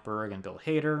Alec Berg and Bill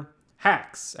Hader.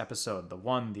 Hacks episode The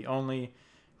One, The Only,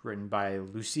 written by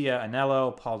Lucia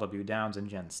Anello, Paul W. Downs, and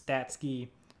Jen Statsky.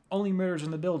 Only Murders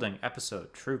in the Building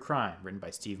episode True Crime, written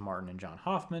by Steve Martin and John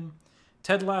Hoffman.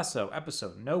 Ted Lasso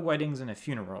episode No Weddings and a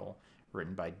Funeral,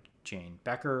 written by Jane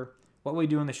Becker. What We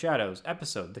Do in the Shadows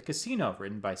episode The Casino,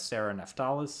 written by Sarah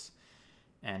Naftalis.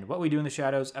 And What We Do in the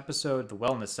Shadows episode The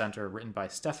Wellness Center, written by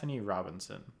Stephanie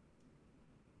Robinson.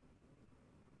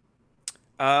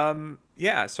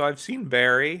 Yeah, so I've seen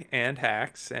Barry and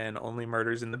Hacks and Only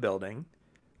Murders in the Building.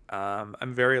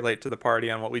 I'm very late to the party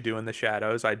on What We Do in the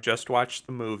Shadows. I just watched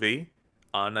the movie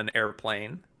on an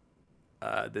airplane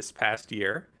this past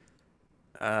year.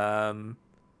 So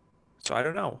I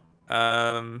don't know.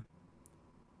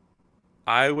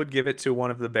 I would give it to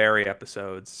one of the Barry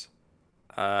episodes.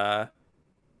 I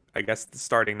guess the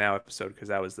Starting Now episode, because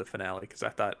that was the finale, because I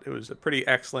thought it was a pretty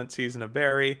excellent season of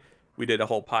Barry. We did a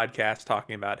whole podcast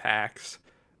talking about Hacks,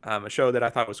 a show that I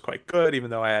thought was quite good, even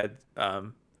though I had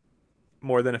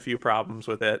more than a few problems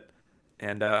with it.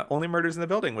 And Only Murders in the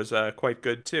Building was quite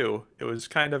good too. It was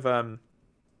kind of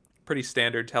pretty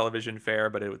standard television fare,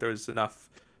 but there was enough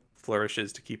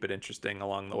flourishes to keep it interesting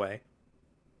along the way.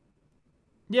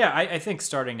 Yeah, I think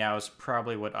Starting Now is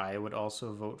probably what I would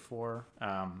also vote for.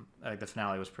 The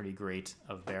finale was pretty great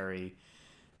of Barry.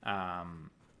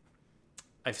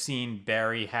 I've seen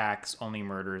Barry, Hacks, Only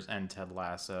Murders, and Ted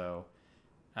Lasso.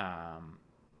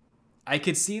 I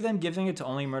could see them giving it to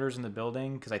Only Murders in the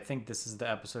Building because I think this is the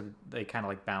episode they kind of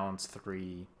like balance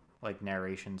three like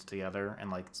narrations together, and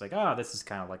like it's like this is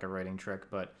kind of like a writing trick,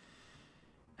 but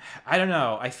I don't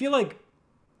know. I feel like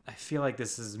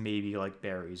this is maybe like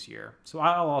Barry's year, so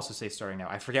I'll also say Starting Now.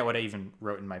 I forget what I even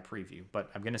wrote in my preview,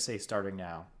 but I'm gonna say Starting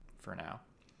Now for now.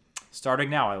 Starting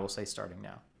Now, I will say Starting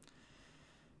Now.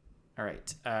 All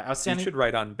right, outstanding. You should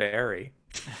write on Barry.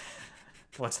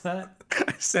 What's that?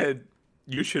 I said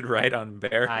you should write on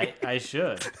Barry. I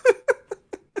should.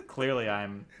 Clearly,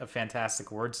 I'm a fantastic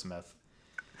wordsmith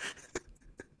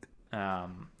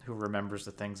who remembers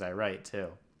the things I write, too.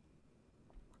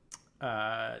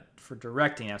 For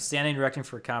directing, outstanding directing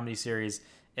for a comedy series,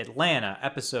 Atlanta,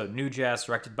 episode New Jazz,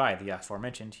 directed by the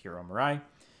aforementioned Hiro Murai.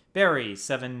 Barry,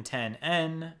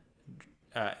 710N,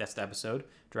 that's the episode,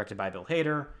 directed by Bill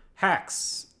Hader.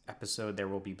 Hacks, episode There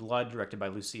Will Be Blood, directed by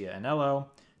Lucia Anello.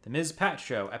 The Ms. Pat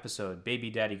Show, episode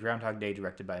Baby Daddy Groundhog Day,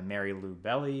 directed by Mary Lou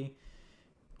Belly.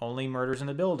 Only Murders in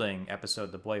the Building,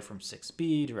 episode The Boy from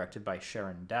 6B, directed by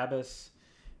Sharon Dabis.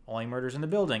 Only Murders in the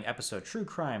Building, episode True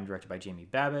Crime, directed by Jamie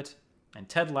Babbitt. And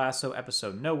Ted Lasso,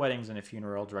 episode No Weddings and a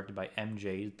Funeral, directed by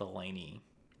MJ Delaney.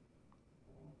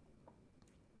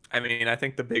 I mean, I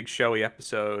think the big showy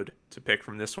episode to pick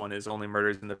from this one is Only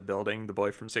Murders in the Building, The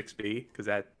Boy from 6B, because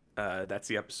that's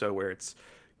the episode where it's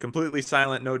completely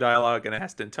silent, no dialogue, and it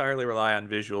has to entirely rely on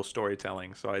visual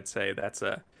storytelling. So I'd say that's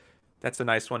a That's a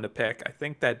nice one to pick. I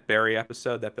think that Barry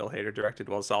episode that Bill Hader directed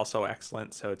was also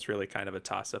excellent, so it's really kind of a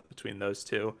toss up between those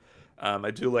two.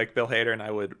 I do like Bill Hader, and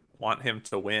I would want him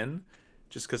to win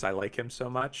just because I like him so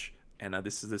much. And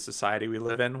this is the society we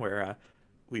live in where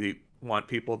we want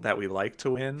people that we like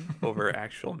to win over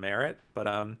actual merit. But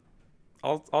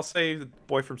I'll say the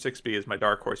Boy from 6B is my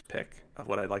dark horse pick of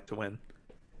what I'd like to win.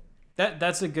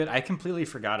 That's a good. I completely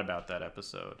forgot about that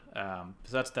episode.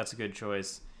 So that's a good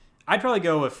choice. I'd probably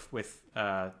go with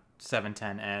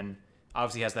 710N.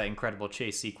 Obviously has that incredible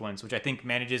chase sequence, which I think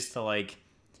manages to like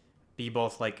be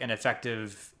both like an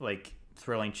effective like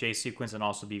thrilling chase sequence and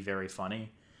also be very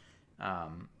funny.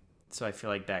 So I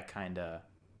feel like that kind of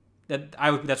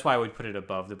that's why I would put it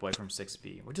above The Boy from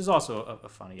 6B, which is also a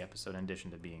funny episode in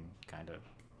addition to being kind of,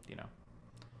 you know,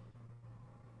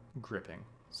 gripping.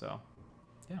 So,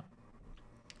 yeah.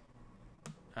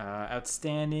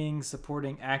 Outstanding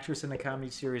supporting actress in a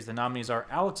comedy series. The nominees are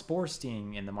Alex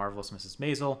Borstein in The Marvelous Mrs.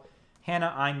 Maisel,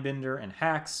 Hannah Einbinder in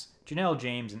Hacks, Janelle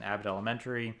James in Abbott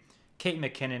Elementary, Kate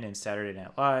McKinnon in Saturday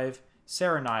Night Live,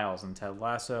 Sarah Niles in Ted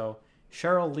Lasso,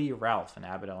 Cheryl Lee Ralph in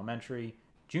Abbott Elementary,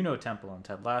 Juno Temple in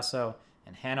Ted Lasso,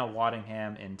 and Hannah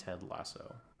Waddingham in Ted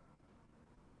Lasso.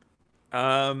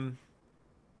 I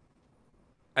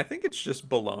think it's just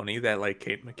baloney that like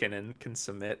Kate McKinnon can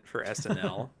submit for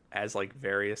SNL as like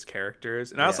various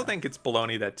characters, and I also think it's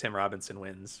baloney that Tim Robinson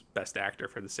wins Best Actor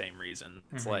for the same reason.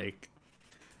 It's like,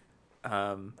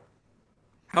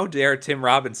 how dare Tim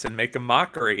Robinson make a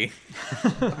mockery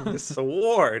of this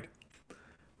award?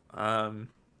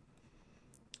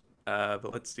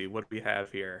 But let's see what we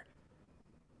have here.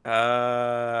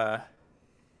 The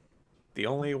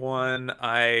only one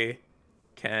I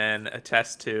can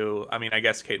attest to, I mean, I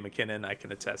guess Kate McKinnon I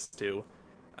can attest to.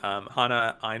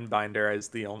 Hannah Einbinder is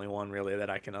the only one really that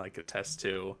I can like attest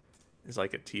to is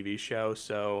like a TV show.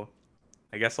 So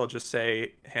I guess I'll just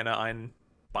say Hannah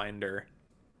Einbinder.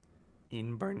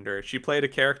 She played a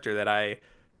character that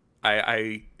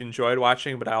I enjoyed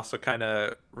watching, but I also kind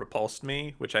of repulsed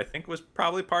me, which I think was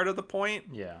probably part of the point.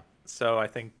 Yeah. So I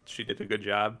think she did a good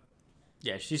job.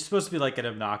 Yeah, she's supposed to be like an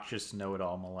obnoxious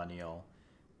know-it-all millennial.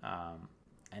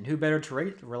 And who better to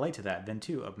relate to that than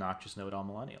two obnoxious know-it-all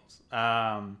millennials?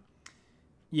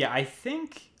 Yeah, I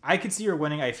think I could see her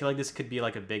winning. I feel like this could be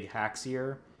like a big Hacks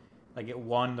year. Like it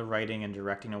won the writing and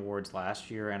directing awards last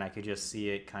year, and I could just see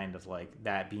it kind of like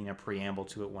that being a preamble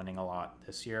to it winning a lot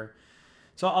this year.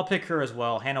 So I'll pick her as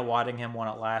well. Hannah Waddingham won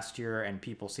it last year, and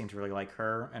people seem to really like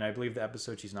her. And I believe the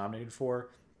episode she's nominated for,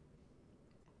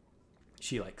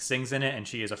 she like sings in it, and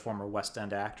she is a former West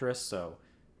End actress. So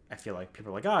I feel like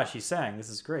people are like, she sang. This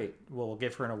is great. We'll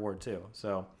give her an award too.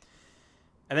 So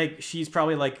I think she's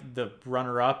probably like the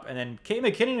runner-up, and then Kate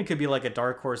McKinnon could be like a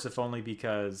dark horse, if only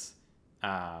because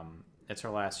it's her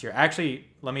last year. Actually,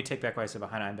 let me take back what I said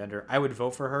about Hannah Einbinder. I would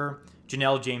vote for her.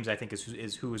 Janelle James, I think,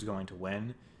 is who is going to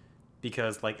win.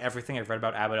 Because like everything I've read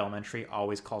about Abbott Elementary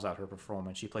always calls out her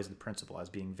performance. She plays the principal as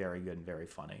being very good and very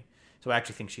funny. So I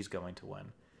actually think she's going to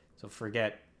win. So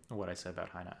forget what I said about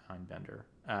Hannah Einbinder.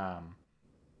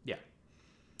 Yeah.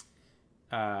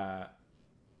 I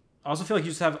also feel like you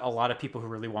just have a lot of people who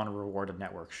really want to reward a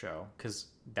network show because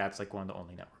that's like one of the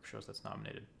only network shows that's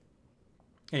nominated.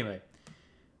 Anyway,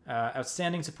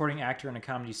 outstanding supporting actor in a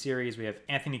comedy series. We have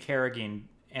Anthony Carrigan,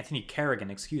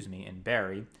 in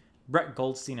Barry. Brett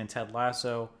Goldstein in Ted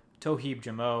Lasso, Toheeb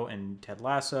Jamo in Ted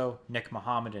Lasso, Nick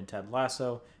Mohammed in Ted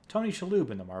Lasso, Tony Shalhoub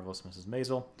in The Marvelous Mrs.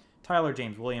 Maisel, Tyler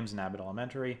James Williams in Abbott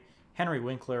Elementary, Henry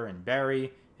Winkler in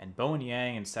Barry, and Bowen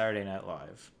Yang in Saturday Night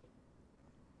Live.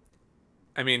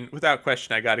 I mean, without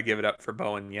question, I got to give it up for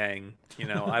Bowen Yang. You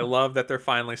know, I love that they're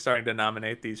finally starting to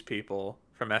nominate these people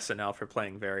from SNL for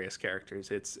playing various characters.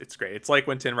 It's great. It's like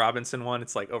when Tim Robinson won.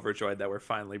 It's like overjoyed that we're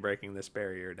finally breaking this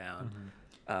barrier down. Mm-hmm.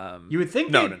 You would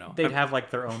think they'd have like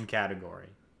their own category,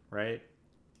 right?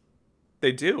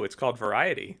 They do. It's called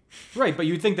variety. Right, but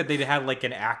you'd think that they'd have like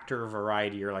an actor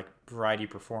variety or like variety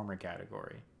performer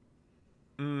category.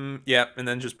 Yeah, and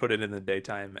then just put it in the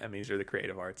daytime Emmys or the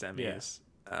Creative Arts Emmys.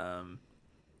 Yeah.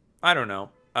 I don't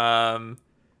know.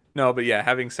 No, but yeah,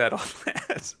 having said all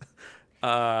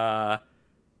that,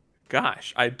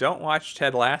 gosh, I don't watch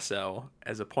Ted Lasso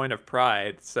as a point of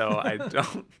pride, so I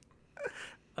don't.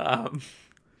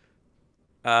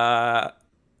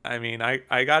 I mean,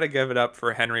 I gotta give it up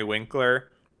for Henry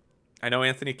Winkler. I know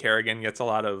Anthony Carrigan gets a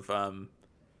lot of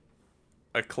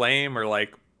acclaim, or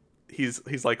like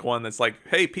he's like one that's like,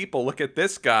 hey people, look at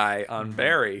this guy on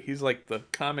Barry. He's like the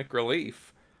comic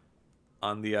relief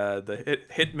on the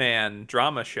Hitman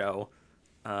drama show.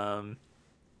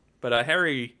 But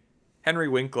Henry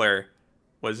Winkler,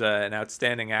 was an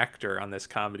outstanding actor on this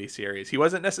comedy series. He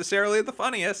wasn't necessarily the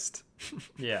funniest.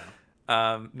 Yeah.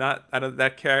 Not I don't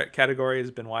that category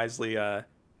has been wisely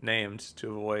named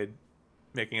to avoid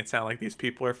making it sound like these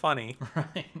people are funny.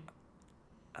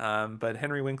 Right. But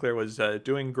Henry Winkler was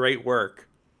doing great work.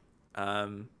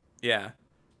 Yeah,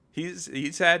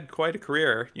 he's had quite a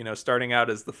career. Starting out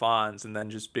as the Fonz and then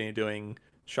just doing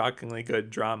shockingly good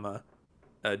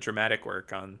dramatic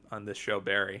work on this show,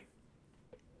 Barry.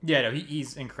 Yeah, no,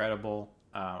 he's incredible.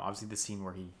 Obviously, the scene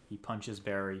where he punches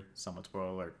Barry, somewhat spoiler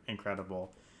alert,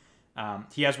 incredible.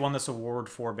 He has won this award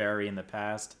for Barry in the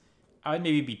past. I would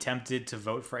maybe be tempted to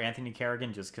vote for Anthony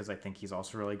Carrigan just because I think he's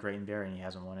also really great in Barry and he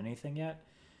hasn't won anything yet.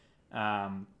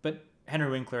 But Henry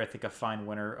Winkler, I think, a fine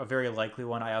winner, a very likely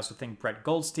one. I also think Brett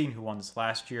Goldstein, who won this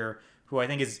last year, who I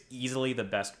think is easily the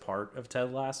best part of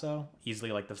Ted Lasso,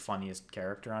 easily like the funniest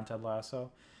character on Ted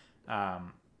Lasso,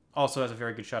 also has a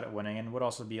very good shot at winning and would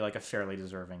also be like a fairly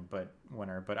deserving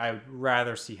winner. But I would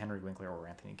rather see Henry Winkler or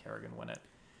Anthony Carrigan win it.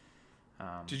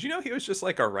 Did you know he was just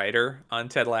like a writer on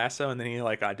Ted Lasso and then he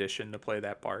like auditioned to play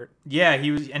that part? Yeah,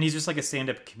 he was, and he's just like a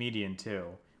stand-up comedian too,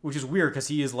 which is weird because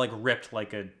he is like ripped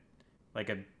like a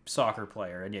soccer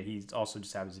player, and yet he also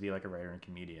just happens to be like a writer and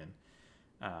comedian.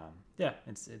 Yeah,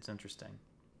 it's interesting,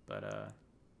 but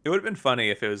it would have been funny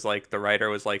if it was like the writer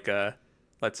was like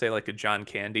let's say like a John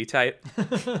Candy type,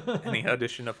 and he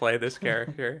auditioned to play this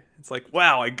character. It's like,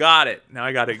 wow, I got it. Now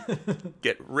I got to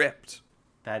get ripped.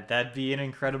 That'd be an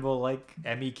incredible like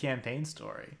Emmy campaign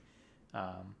story.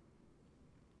 Yeah,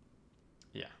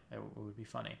 it would be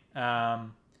funny.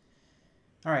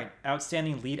 All right,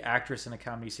 outstanding lead actress in a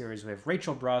comedy series. We have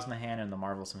Rachel Brosnahan in The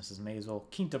Marvelous Mrs. Maisel,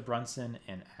 Quinta Brunson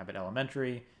in Abbott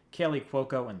Elementary, Kaylee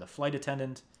Cuoco in The Flight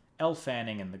Attendant, Elle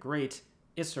Fanning in The Great,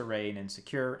 Issa Rae in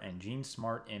Insecure, and Jean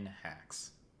Smart in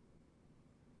Hacks.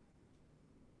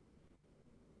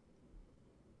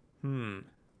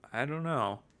 I don't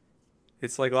know.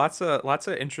 It's like lots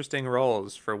of interesting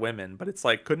roles for women, but it's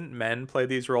like, couldn't men play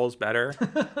these roles better?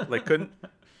 Like, couldn't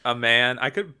a man?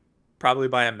 I could probably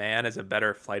buy a man as a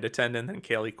better flight attendant than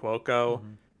Kaylee Cuoco,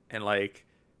 and like,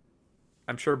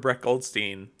 I'm sure Brett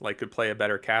Goldstein like could play a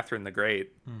better Catherine the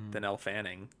Great than Elle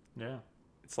Fanning. Yeah,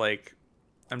 it's like,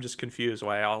 I'm just confused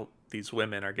why all these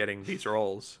women are getting these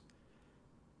roles.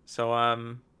 So I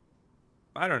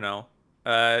don't know.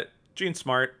 Jean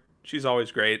Smart, she's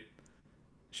always great.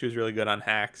 She was really good on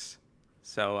Hacks,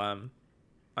 so I'm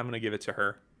gonna give it to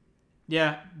her.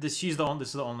 Yeah, this is the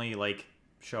only like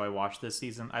show I watched this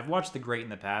season. I've watched The Great in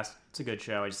the past. It's a good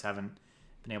show. I just haven't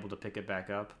been able to pick it back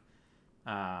up.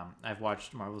 I've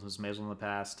watched Marvelous Mrs. Maisel in the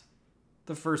past.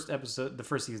 The first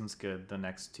season's good. The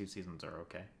next two seasons are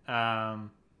okay.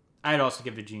 I'd also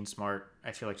give it to Jean Smart.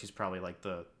 I feel like she's probably like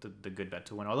the good bet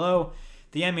to win. Although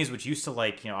the Emmys, which used to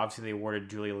like, obviously they awarded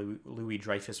Julia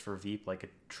Louis-Dreyfus for Veep like a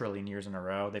trillion years in a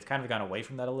row. They've kind of gone away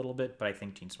from that a little bit, but I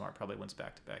think Jean Smart probably wins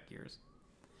back-to-back years.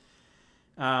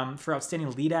 For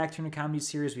outstanding lead actor in a comedy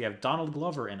series, we have Donald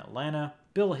Glover in Atlanta,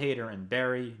 Bill Hader in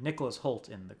Barry, Nicholas Hoult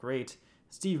in The Great,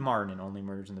 Steve Martin in Only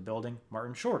Murders in the Building,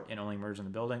 Martin Short in Only Murders in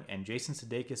the Building, and Jason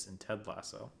Sudeikis in Ted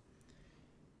Lasso.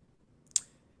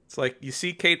 It's like, you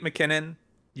see Kate McKinnon,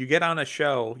 you get on a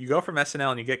show, you go from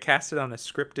SNL and you get casted on a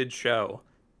scripted show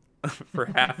for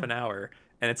half an hour.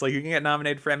 And it's like, you can get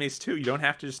nominated for Emmys too. You don't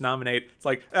have to just nominate. It's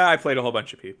like, I played a whole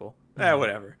bunch of people.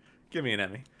 Whatever. Give me an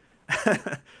Emmy.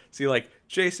 See, like,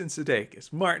 Jason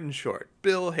Sudeikis, Martin Short,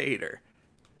 Bill Hader,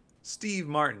 Steve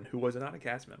Martin, who was not a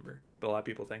cast member, but a lot of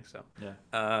people think so.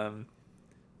 Yeah.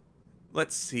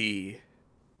 Let's see.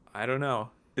 I don't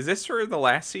know. Is this for the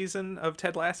last season of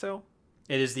Ted Lasso?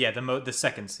 It is, yeah, the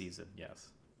second season, yes.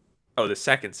 Oh, the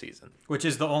second season. Which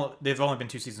is they've only been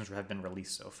 2 seasons that have been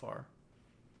released so far.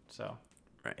 So,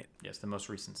 right. Yes, the most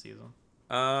recent season.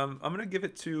 I'm going to give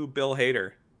it to Bill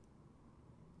Hader.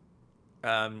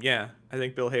 Yeah, I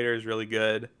think Bill Hader is really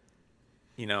good.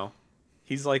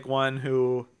 He's like one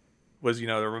who was,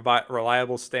 the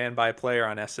reliable standby player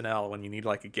on SNL when you need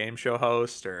like a game show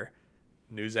host or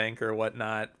news anchor or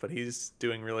whatnot. But he's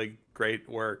doing really great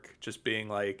work, just being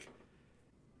like,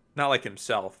 not like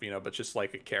himself, but just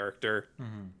like a character.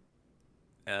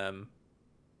 Yeah,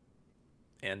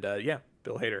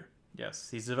 Bill Hader. Yes,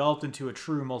 he's developed into a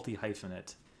true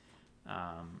multi-hyphenate.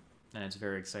 And it's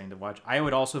very exciting to watch. I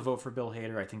would also vote for Bill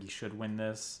Hader. I think he should win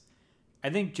this. I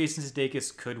think Jason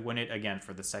Sudeikis could win it again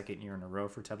for the second year in a row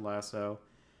for Ted Lasso,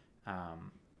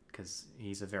 because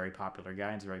he's a very popular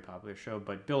guy. It's a very popular show.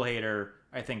 But Bill Hader,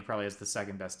 I think, probably has the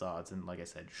second best odds, and like I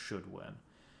said, should win.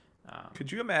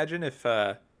 Could you imagine if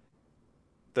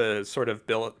the sort of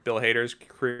Bill Hader's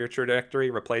career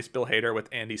trajectory replaced Bill Hader with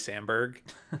Andy Samberg?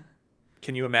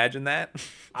 Can you imagine that?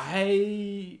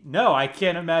 I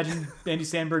can't imagine Andy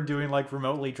Samberg doing like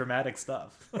remotely dramatic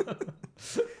stuff.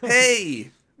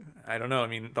 Hey, I don't know. I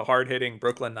mean, the hard-hitting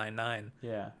Brooklyn Nine-Nine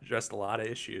Yeah. addressed a lot of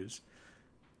issues.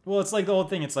 Well, it's like the whole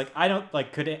thing. It's like I don't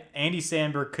like. Could Andy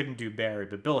Samberg couldn't do Barry,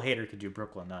 but Bill Hader could do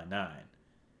Brooklyn Nine-Nine,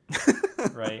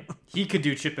 right? He could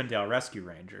do Chippendale Rescue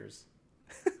Rangers.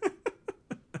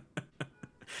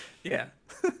 Yeah.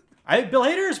 Bill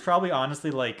Hader is probably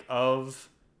honestly like of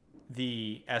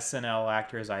the SNL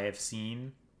actors I have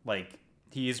seen. Like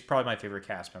he is probably my favorite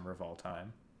cast member of all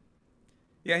time.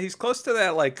 Yeah, he's close to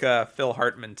that like Phil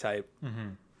Hartman type, Mm-hmm.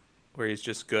 where he's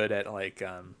just good at like.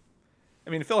 I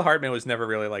mean, Phil Hartman was never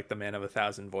really like the man of a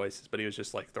thousand voices, but he was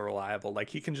just like the reliable. Like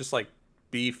he can just like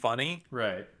be funny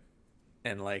Right.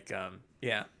 and like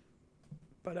yeah,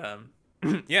 but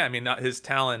yeah. I mean, not, his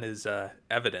talent is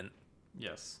evident.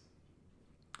 Yes.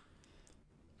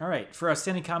 All right, for our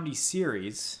standing comedy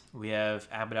series, we have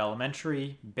Abbott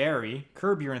Elementary, Barry,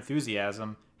 Curb Your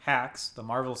Enthusiasm, Hacks, The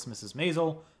Marvelous Mrs.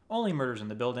 Maisel, Only Murders in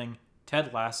the Building,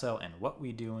 Ted Lasso, and What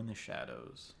We Do in the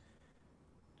Shadows.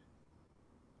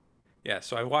 Yeah,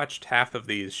 so I watched half of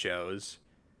these shows: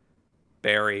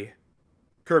 Barry,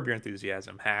 Curb Your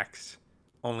Enthusiasm, Hacks,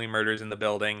 Only Murders in the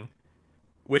Building.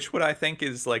 Which would I think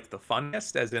is like the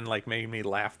funniest, as in like made me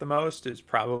laugh the most, is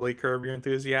probably Curb Your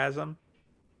Enthusiasm,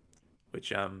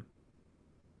 which uh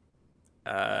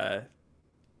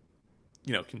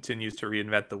continues to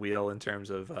reinvent the wheel in terms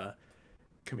of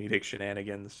comedic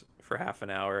shenanigans for half an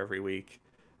hour every week.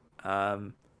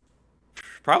 Um,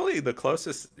 Probably the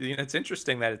closest. It's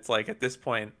interesting that it's like at this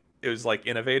point it was like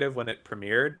innovative when it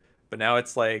premiered, but now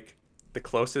it's like the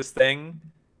closest thing,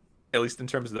 at least in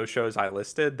terms of those shows I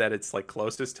listed, that it's like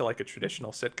closest to like a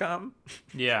traditional sitcom.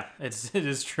 Yeah, it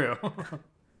is true.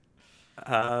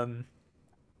 Um,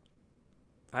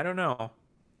 I don't know.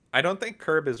 I don't think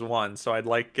Curb is one, so I'd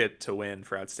like it to win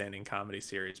for outstanding comedy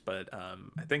series. But I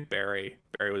think Barry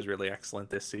was really excellent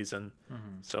this season,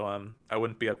 so I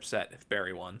wouldn't be upset if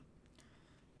Barry won.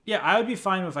 Yeah, I would be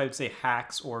fine if I would say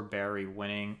Hacks or Barry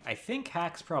winning. I think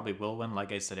Hacks probably will win.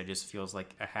 Like I said, it just feels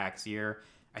like a Hacks year.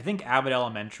 I think Abbott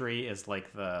Elementary is like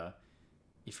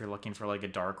if you're looking for like a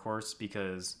dark horse,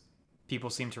 because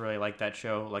people seem to really like that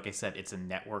show. Like I said, it's a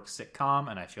network sitcom,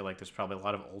 and I feel like there's probably a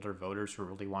lot of older voters who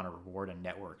really want to reward a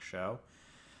network show.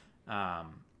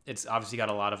 It's obviously got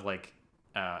a lot of like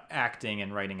acting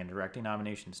and writing and directing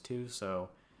nominations too, so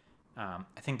I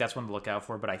think that's one to look out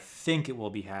for. But I think it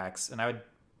will be Hacks, and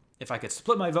if I could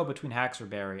split my vote between Hacks or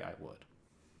Barry, I would.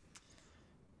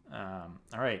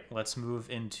 All right, let's move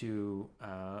into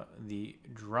the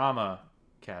drama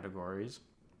categories.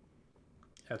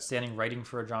 Outstanding writing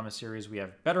for a drama series, we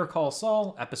have Better Call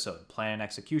Saul, episode Plan and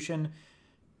Execution,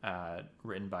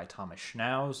 written by Thomas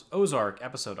Schnauz. Ozark,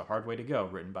 episode A Hard Way to Go,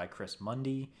 written by Chris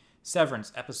Mundy.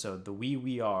 Severance, episode The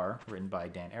We Are, written by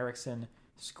Dan Erickson.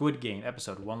 Squid Game,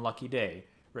 episode One Lucky Day,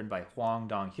 written by Hwang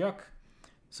Dong-hyuk.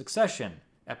 Succession,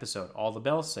 episode All the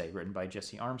Bells Say, written by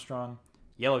Jesse Armstrong.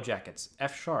 Yellow Jackets,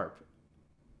 F Sharp,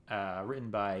 written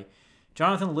by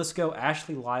Jonathan Lisco,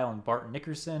 Ashley Lyle, and Barton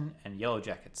Nickerson. And Yellow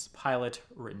Jackets, pilot,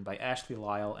 written by Ashley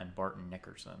Lyle and Barton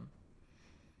Nickerson.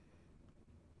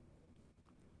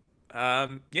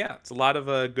 Yeah, it's a lot of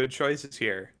good choices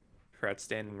here for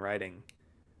outstanding writing.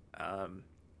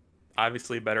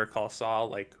 Obviously, Better Call Saul,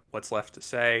 like what's left to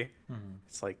say.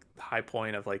 It's like the high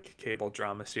point of like cable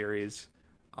drama series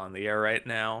on the air right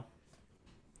now.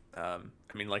 I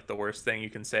mean, like the worst thing you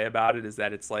can say about it is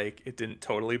that it's like it didn't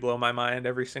totally blow my mind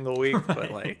every single week, Right.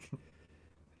 but like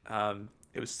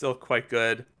it was still quite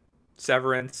good.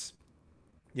 Severance,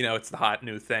 it's the hot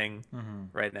new thing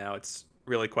right now. It's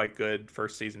really quite good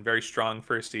first season, very strong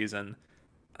first season.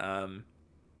 Yeah,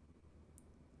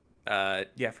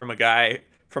 from a guy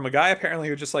apparently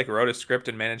who just like wrote a script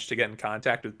and managed to get in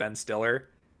contact with Ben Stiller,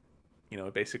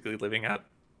 basically living out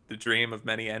the dream of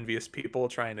many envious people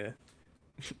trying to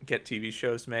get TV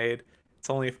shows made. It's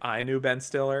only if I knew Ben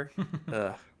Stiller.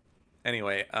 Ugh.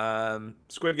 Anyway,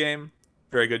 Squid Game,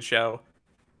 very good show.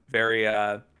 Very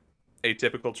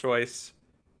atypical choice,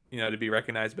 to be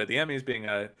recognized by the Emmys, being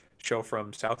a show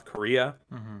from South Korea.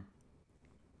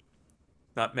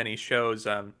 Not many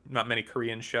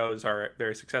Korean shows are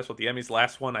very successful. The Emmys'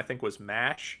 last one, I think, was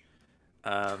MASH.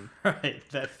 Right,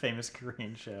 that famous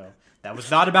Korean show. That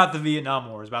was not about the Vietnam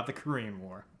War, it was about the Korean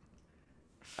War.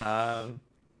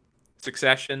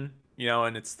 Succession,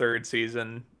 in its third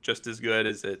season, just as good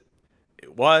as it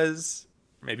was,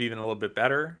 maybe even a little bit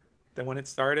better than when it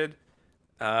started.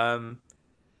 And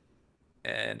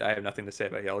I have nothing to say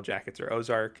about Yellow Jackets or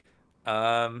Ozark.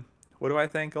 What do I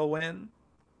think will win?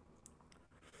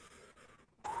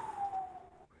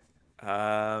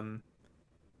 Um,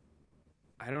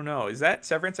 I don't know. Is that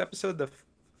Severance episode the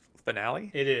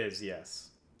finale? It is, yes.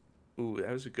 Ooh,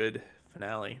 that was a good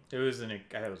finale. It was an. I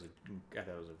thought it was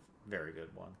a very good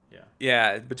one. Yeah.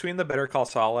 Yeah, between the Better Call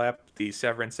Saul ep, the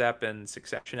Severance ep, and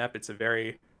Succession ep, it's a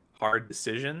very hard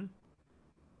decision.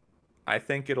 I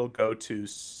think it'll go to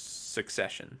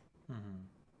Succession, Mm-hmm.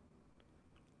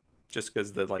 just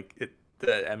because the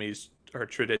Emmys are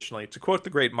traditionally, to quote the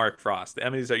great Mark Frost, the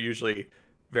Emmys are usually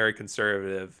very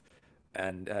conservative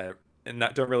and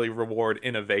not don't really reward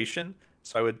innovation.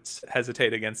 So I would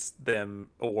hesitate against them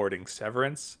awarding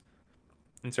Severance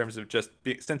in terms of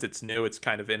since it's new, it's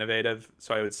kind of innovative.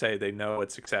 So I would say they know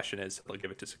what Succession is, so they'll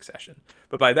give it to Succession.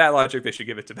 But by that logic, they should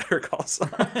give it to Better Call Saul.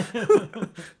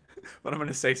 But I'm going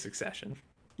to say Succession.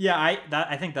 Yeah,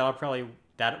 I think that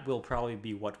will probably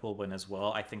be what will win as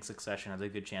well. I think Succession has a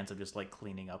good chance of just like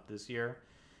cleaning up this year,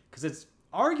 because it's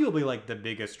arguably like the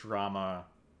biggest drama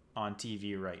on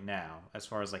TV right now as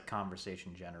far as like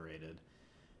conversation generated.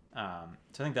 So I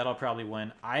think that'll probably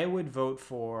win. I would vote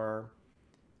for.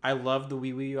 I love the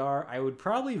We Are. I would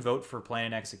probably vote for Plan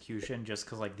and Execution just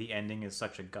because like the ending is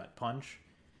such a gut punch.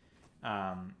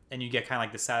 And you get kind of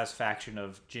like the satisfaction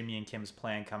of Jimmy and Kim's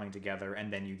plan coming together,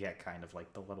 and then you get kind of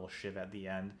like the little shiv at the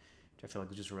end, which I feel like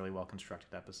was just a really well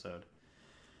constructed episode.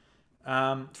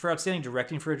 For outstanding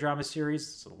directing for a drama series,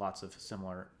 so lots of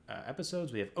similar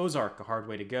episodes. We have Ozark: A Hard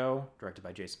Way to Go, directed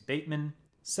by Jason Bateman.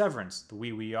 Severance: The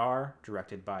We Are,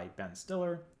 directed by Ben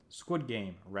Stiller. Squid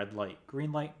Game: Red Light,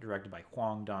 Green Light, directed by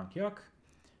Hwang Dong-hyuk.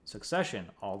 Succession: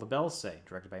 All the Bells Say,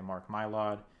 directed by Mark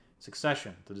Mylod.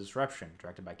 Succession: The Disruption,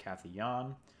 directed by Kathy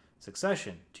Yan.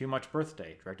 Succession: Too Much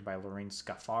Birthday, directed by Lorene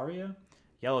Scafaria.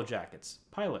 Yellow Jackets: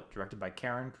 Pilot, directed by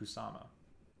Karen Kusama.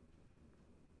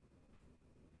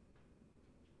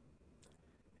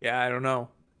 Yeah, I don't know.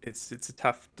 It's a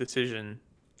tough decision.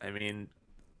 I mean,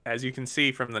 as you can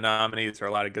see from the nominees, there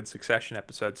are a lot of good Succession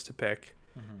episodes to pick.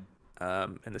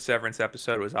 Mm-hmm. And the Severance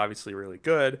episode was obviously really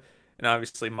good. And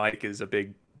obviously, Mike is a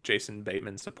big Jason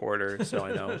Bateman supporter, so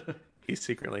I know he's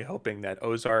secretly hoping that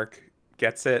Ozark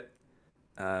gets it.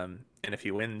 And if he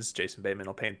wins, Jason Bateman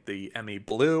will paint the Emmy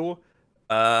blue.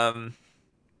 I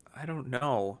don't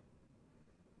know.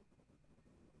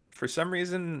 For some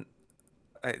reason,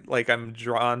 I'm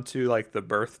drawn to like the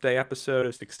birthday episode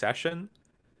of Succession.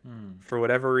 For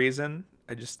whatever reason.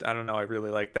 I don't know. I really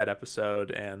like that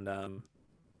episode, and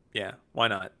yeah, why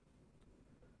not?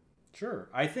 Sure.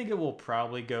 I think it will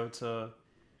probably go to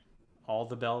All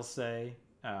the Bells Say,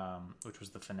 which was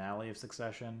the finale of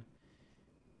Succession.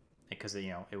 Because,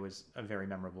 it was a very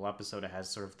memorable episode. It has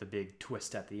sort of the big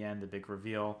twist at the end, the big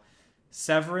reveal.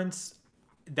 Severance,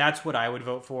 that's what I would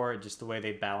vote for, just the way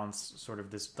they balance sort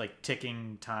of this, like,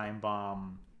 ticking time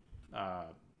bomb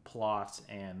plot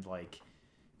and, like,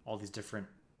 all these different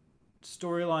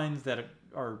storylines that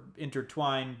are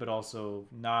intertwined but also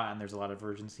not, and there's a lot of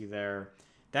urgency there.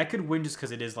 That could win just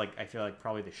because it is, like, I feel like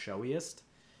probably the showiest.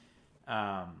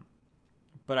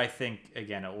 But I think,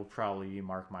 again, it will probably be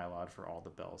Mark Mylod for All the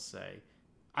Bells Say.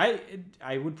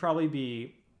 I would probably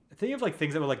be thinking of like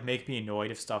things that would like make me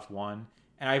annoyed if stuff won.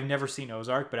 And I've never seen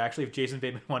Ozark, but actually if Jason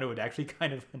Bateman won, it would actually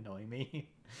kind of annoy me.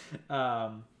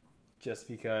 Just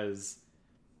because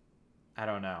I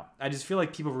don't know. I just feel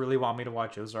like people really want me to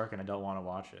watch Ozark and I don't want to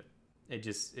watch it. It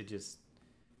just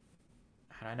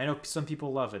and I know some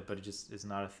people love it, but it just is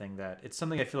not a thing it's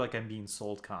something I feel like I'm being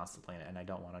sold constantly and I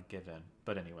don't want to give in.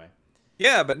 But anyway.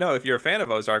 Yeah, but no, if you're a fan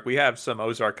of Ozark, we have some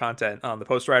Ozark content on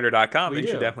thepostwriter.com that you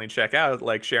should definitely check out,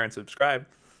 like, share, and subscribe.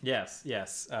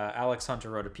 Yes. Alex Hunter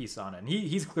wrote a piece on it, and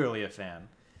he's clearly a fan.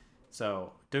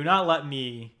 So do not let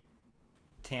me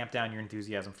tamp down your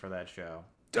enthusiasm for that show.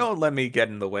 Don't let me get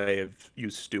in the way of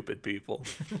you stupid people.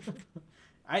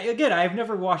 I've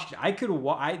never watched it. I could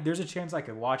there's a chance I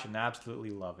could watch it and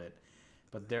absolutely love it.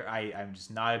 But I'm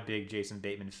just not a big Jason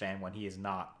Bateman fan when he is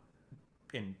not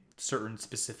in certain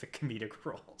specific comedic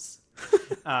roles.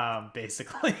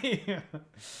 Basically.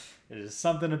 There's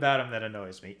something about him that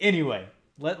annoys me. Anyway,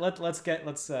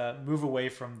 let's move away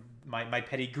from my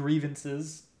petty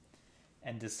grievances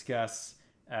and discuss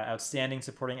outstanding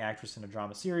supporting actress in a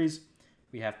drama series.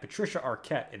 We have Patricia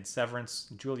Arquette in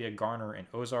Severance, Julia Garner in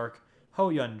Ozark, Ho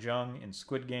Yun Jung in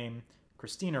Squid Game,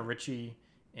 Christina Ricci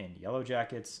in Yellow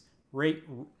Jackets, Ray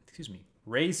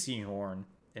Seahorn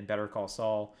in Better Call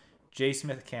Saul, J.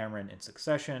 Smith Cameron in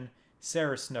Succession,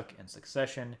 Sarah Snook in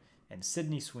Succession, and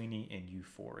Sydney Sweeney in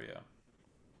Euphoria.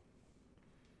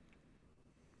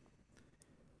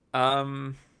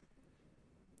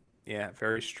 Yeah,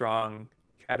 very strong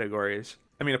categories.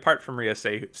 I mean, apart from Rhea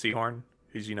Seehorn,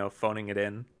 who's, phoning it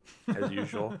in as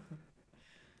usual.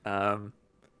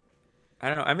 I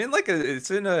don't know. I mean, like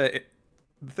it's in a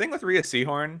the thing with Rhea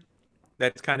Seehorn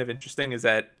that's kind of interesting is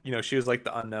that she was like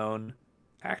the unknown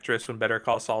actress when Better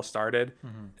Call Saul started,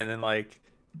 Hmm. and then like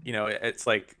it's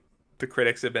like the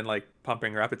critics have been like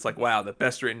pumping her up. It's like wow, the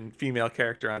best written female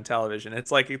character on television.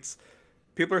 It's like it's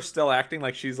people are still acting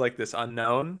like she's like this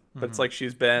unknown, but it's Hmm. like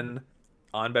she's been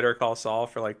on Better Call Saul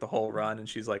for like the whole run, and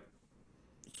she's like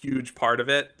huge part of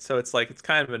it. So it's like it's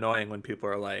kind of annoying when people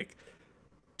are like,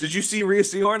 "Did you see Rhea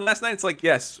Seehorn last night?" It's like,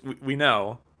 yes, we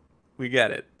know, we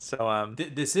get it. So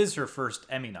This is her first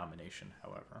Emmy nomination,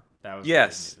 however. That was the big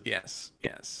yes, news. yes,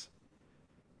 yes.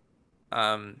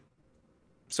 Um,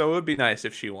 so it would be nice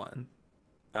if she won.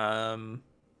 Um,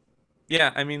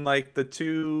 yeah, I mean, like the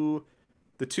two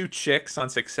chicks on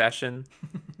Succession,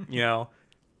 you know,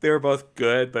 they were both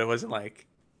good, but it wasn't like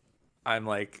I'm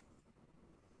like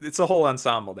it's a whole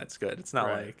ensemble that's good. It's not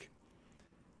Right. like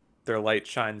their light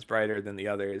shines brighter than the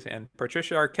others. And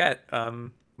Patricia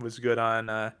Arquette was good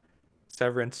on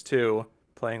Severance too,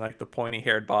 playing like the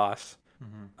pointy-haired boss.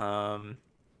 Hmm. Um,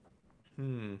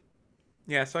 hmm.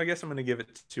 Yeah, so I guess I'm gonna give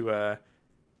it to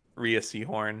Rhea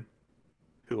Seehorn,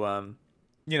 who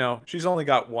she's only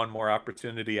got one more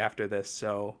opportunity after this,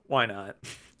 so why not?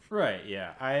 Right,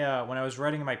 yeah. I when I was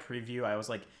writing my preview, I was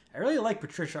like, I really like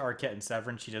Patricia Arquette in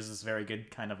Severance. She does this very good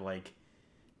kind of like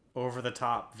over the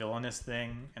top villainous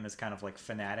thing and this kind of like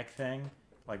fanatic thing,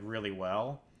 like really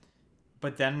well.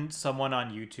 But then someone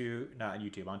on YouTube, not on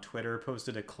YouTube, on Twitter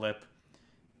posted a clip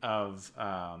of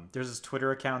there's this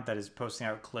Twitter account that is posting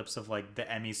out clips of like the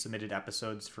Emmy submitted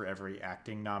episodes for every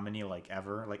acting nominee like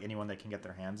ever, like anyone they can get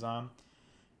their hands on.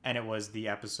 And it was the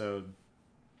episode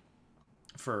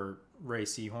for Ray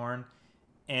Seahorn.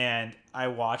 And I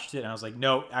watched it and I was like,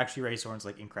 no, actually Ray Seahorn's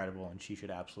like incredible and she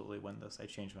should absolutely win this. I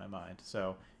changed my mind.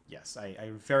 So yes,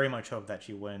 I very much hope that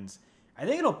she wins. I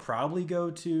think it'll probably go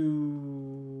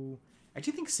to. I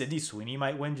actually think Sydney Sweeney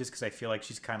might win just because I feel like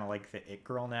she's kind of like the it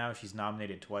girl now. She's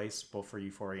nominated twice, both for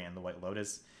Euphoria and The White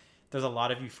Lotus. There's a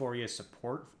lot of Euphoria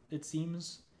support, it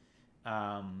seems.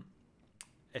 Um,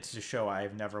 it's a show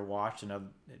I've never watched, and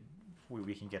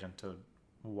we can get into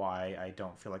why I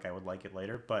don't feel like I would like it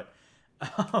later. But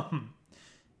um,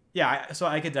 yeah, so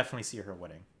I could definitely see her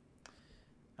winning.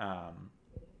 Um,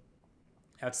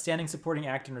 Outstanding supporting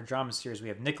actor in a drama series, we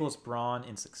have Nicholas Braun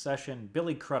in Succession,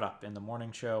 Billy Crudup in The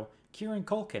Morning Show, Kieran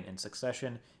Culkin in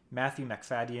Succession, Matthew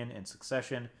Macfadyen in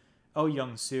Succession, Oh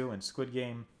Young-soo in Squid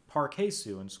Game, Park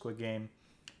Hae-soo in Squid Game,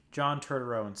 John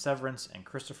Turturro in Severance, and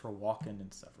Christopher Walken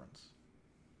in Severance.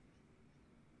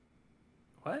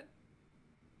 What?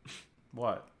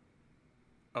 What?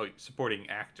 Oh, supporting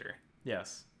actor.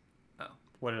 Yes. Oh.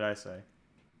 What did I say?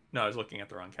 No, I was looking at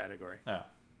the wrong category. Oh.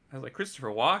 I was like, Christopher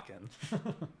Walken.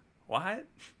 What?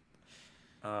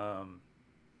 Um,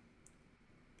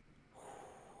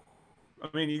 I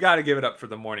mean, you got to give it up for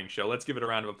the morning show. Let's give it a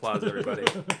round of applause, everybody.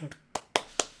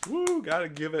 Woo, got to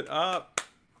give it up.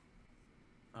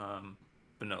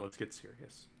 But no, let's get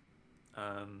serious.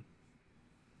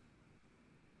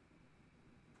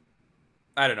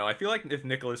 I don't know. I feel like if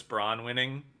Nicholas Braun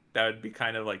winning, that would be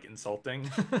kind of like insulting.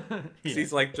 Yeah.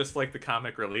 He's like just like the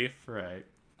comic relief Right.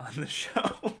 on the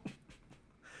show.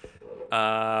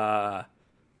 uh,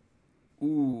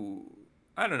 ooh,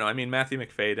 I don't know. I mean, Matthew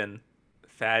Fadyen,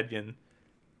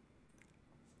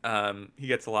 he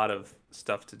gets a lot of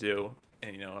stuff to do,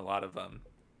 and a lot of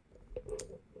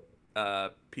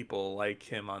people like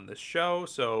him on the show,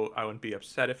 so I wouldn't be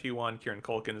upset if he won. Kieran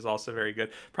Culkin is also very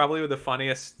good. Probably the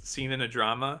funniest scene in a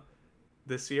drama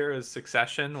this year is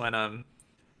Succession when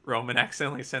Roman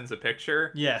accidentally sends a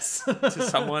picture Yes. to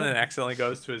someone and accidentally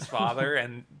goes to his father,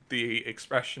 and the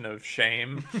expression of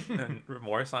shame and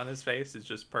remorse on his face is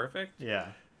just perfect. Yeah.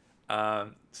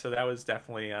 So that was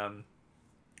definitely a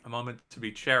moment to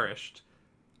be cherished.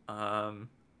 John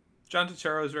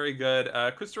Turturro is very good.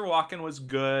 Christopher Walken was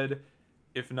good,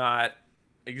 if not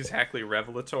exactly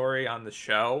revelatory on the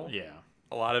show. Yeah.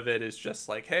 A lot of it is just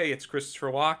like, hey, it's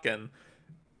Christopher Walken.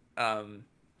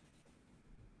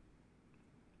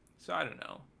 So I don't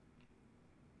know.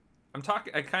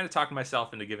 I kind of talked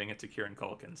myself into giving it to Kieran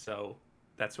Culkin, so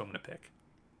that's who I'm gonna pick.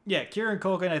 Yeah, Kieran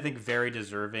Culkin, I think, very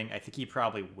deserving. I think he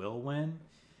probably will win.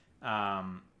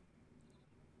 Um,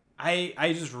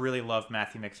 I just really love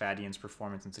Matthew Macfadyen's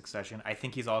performance in Succession. I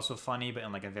think he's also funny, but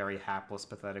in like a very hapless,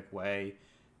 pathetic way.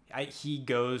 He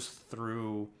goes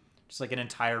through just like an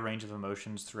entire range of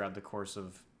emotions throughout the course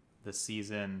of the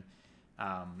season.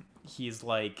 He's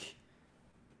like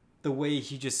the way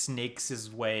he just snakes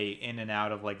his way in and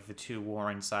out of like the two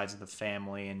warring sides of the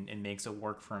family and makes it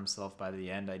work for himself by the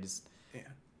end. Yeah.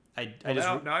 I Well,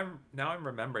 just now I'm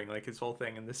remembering like his whole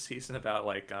thing in this season about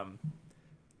like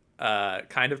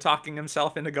kind of talking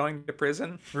himself into going to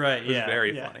prison. Right. It was Yeah.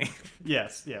 very yeah. funny.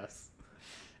 Yes. Yes.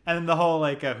 And then the whole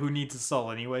like "who needs a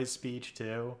soul anyway" speech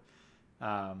too.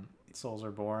 Souls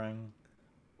are boring.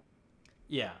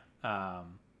 Yeah.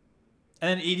 And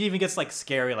then it even gets like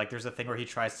scary. Like there's a thing where he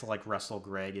tries to like wrestle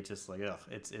Greg. It's just like ugh.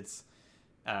 It's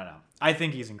I don't know. I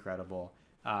think he's incredible.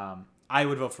 I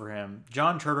would vote for him.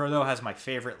 John Turturro though has my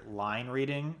favorite line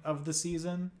reading of the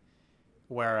season,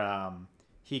 where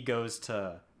he goes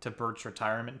to Bert's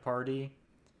retirement party,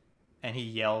 and he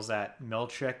yells at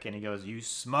Milchick, and he goes, "You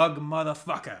smug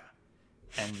motherfucker,"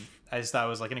 and I just thought it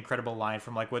was like an incredible line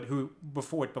from like who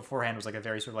beforehand was like a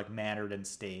very sort of like mannered and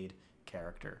staid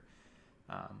character.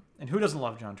 And who doesn't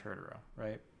love John Turturro,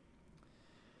 right?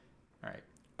 All right.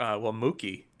 Well,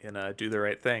 Mookie in Do the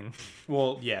Right Thing.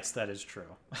 Well, yes, that is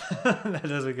true. That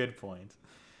is a good point.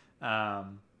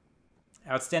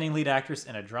 Outstanding lead actress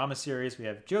in a drama series, we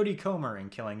have Jodie Comer in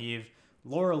Killing Eve,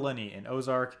 Laura Linney in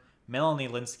Ozark, Melanie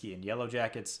Linsky in Yellow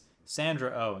Jackets,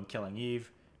 Sandra Oh in Killing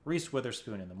Eve, Reese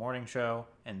Witherspoon in The Morning Show,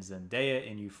 and Zendaya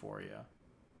in Euphoria.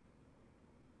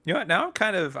 You know what? Now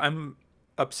I'm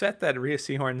upset that Rhea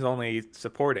Seehorn's only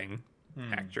supporting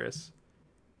actress.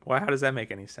 Why? How does that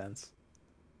make any sense?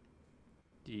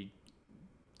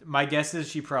 My guess is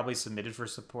she probably submitted for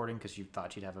supporting because she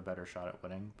thought she'd have a better shot at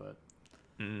winning, but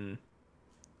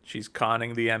She's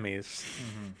conning the Emmys.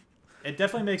 it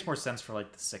definitely makes more sense for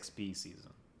like the 6B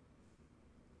season.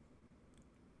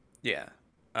 Yeah.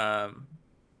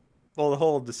 Well, the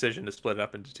whole decision to split it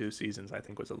up into 2 seasons, I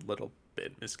think, was a little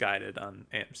bit misguided on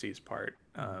AMC's part.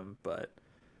 But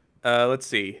let's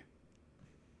see.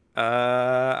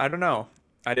 I don't know.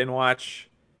 I didn't watch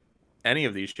any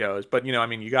of these shows, but you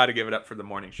got to give it up for The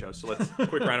Morning Show. So let's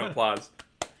quick round of applause.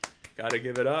 Got to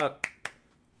give it up.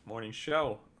 Morning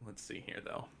Show. Let's see here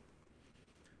though.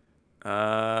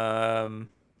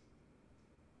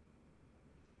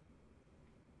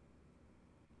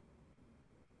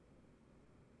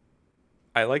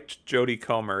 I liked Jodie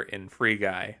Comer in Free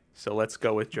Guy, so let's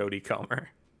go with Jodie Comer.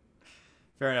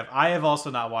 Fair enough. I have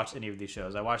also not watched any of these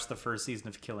shows. I watched the first season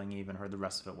of Killing Eve and heard the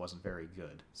rest of it wasn't very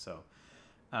good. So,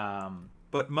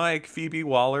 But Mike, Phoebe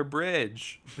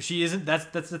Waller-Bridge. she isn't.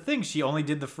 That's the thing. She only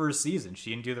did the first season. She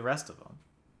didn't do the rest of them.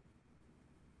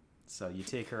 So you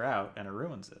take her out and it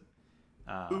ruins it.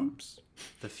 Oops.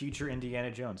 The future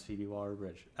Indiana Jones, Phoebe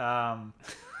Waller-Bridge.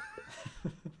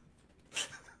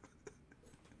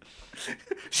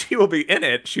 She will be in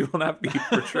it. She will not be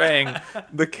portraying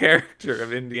the character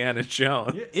of Indiana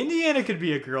Jones. Indiana could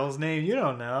be a girl's name. You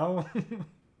don't know.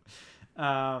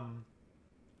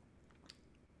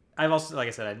 I've also, like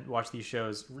I said, I watched these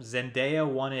shows. Zendaya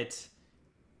won it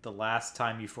the last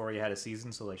time Euphoria had a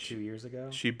season, so like 2 years ago.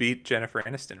 She beat Jennifer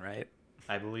Aniston, right?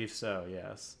 I believe so,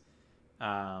 yes.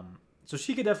 So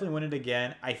she could definitely win it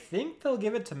again. I think they'll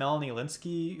give it to Melanie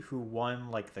Linsky, who won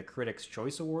like the Critics'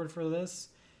 Choice Award for this.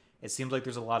 It seems like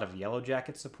there's a lot of Yellow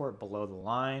Jacket support below the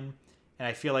line. And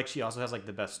I feel like she also has like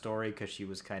the best story because she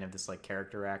was kind of this like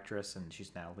character actress and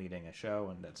she's now leading a show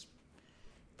and that's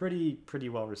pretty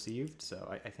well received. So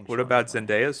I think. What about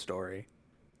Zendaya's story?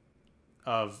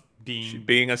 Of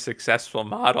being a successful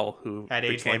model who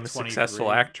became a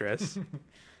successful actress.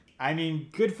 I mean,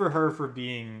 good for her for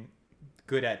being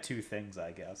good at 2 things,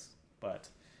 I guess. But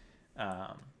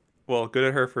well, good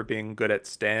at her for being good at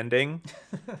standing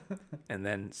and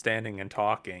then standing and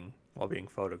talking while being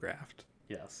photographed.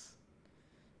 Yes.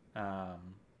 But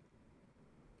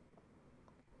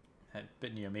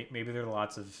maybe there are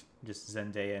lots of just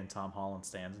Zendaya and Tom Holland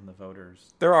stands in the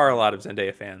voters. There are a lot of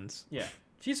Zendaya fans. Yeah,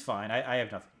 she's fine. I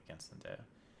have nothing against Zendaya.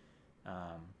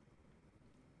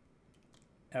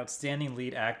 Outstanding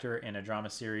lead actor in a drama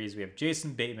series, we have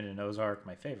Jason Bateman in Ozark,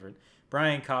 my favorite,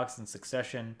 Brian Cox in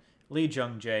Succession, Lee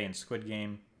Jung-jae in Squid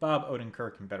Game, Bob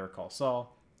Odenkirk in Better Call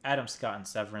Saul, Adam Scott in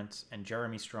Severance, and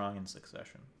Jeremy Strong in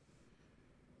Succession.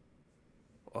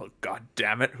 Well, god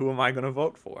damn it, who am I going to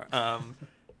vote for?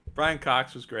 Brian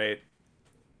Cox was great.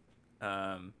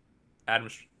 Adam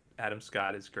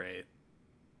Scott is great.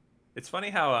 It's funny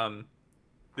how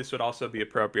this would also be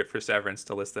appropriate for Severance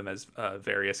to list them as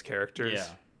various characters. Yeah.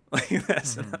 Like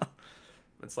SNL.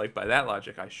 It's like, by that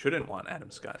logic, I shouldn't want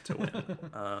Adam Scott to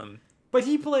win. But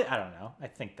he played, I don't know. I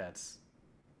think it's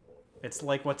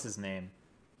like, what's his name?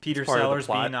 Peter Sellers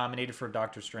being nominated for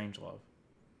Doctor Strangelove.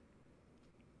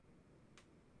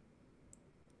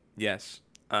 Yes.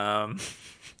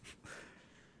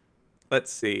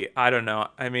 Let's see. I don't know.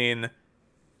 I mean,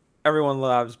 everyone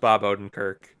loves Bob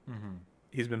Odenkirk. Mm-hmm.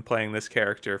 He's been playing this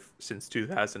character since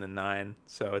 2009,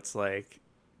 so it's like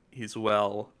he's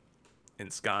well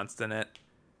ensconced in it.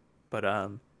 But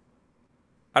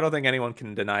I don't think anyone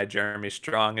can deny Jeremy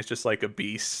Strong is just like a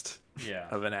beast Yeah.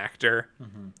 of an actor.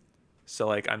 Mm-hmm. So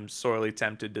like I'm sorely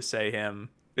tempted to say him.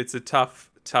 It's a tough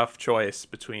choice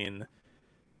between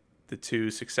the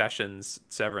two Successions,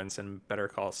 Severance, and Better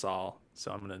Call Saul.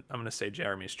 So I'm gonna say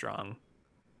Jeremy Strong.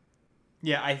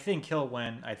 Yeah, I think he'll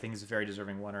win. I think he's a very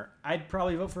deserving winner. I'd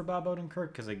probably vote for Bob Odenkirk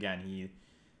because again,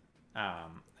 I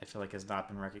feel like has not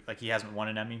been like he hasn't won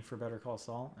an Emmy for Better Call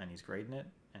Saul, and he's great in it,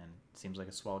 and seems like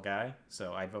a swell guy.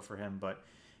 So I'd vote for him. But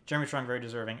Jeremy Strong very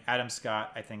deserving. Adam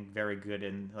Scott, I think, very good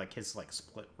in like his like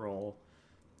split role,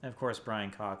 and of course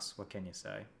Brian Cox. What can you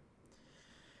say?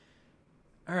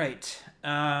 All right,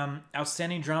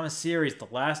 outstanding drama series, the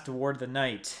last award of the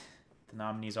night. The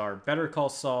nominees are Better Call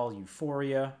Saul,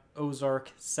 Euphoria,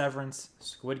 Ozark, Severance,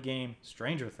 Squid Game,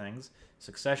 Stranger Things,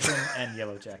 Succession, and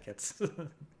Yellow Jackets.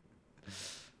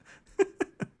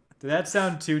 Did that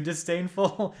sound too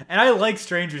disdainful? And I like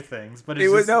Stranger Things, but It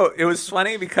was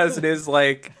funny because it is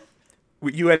like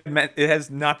it has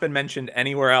not been mentioned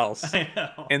anywhere else I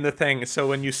know. in the thing. So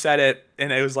when you said it,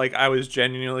 and it was like I was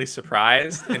genuinely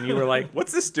surprised, and you were like,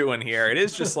 "What's this doing here?" It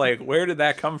is just like, where did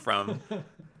that come from?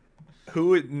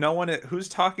 Who's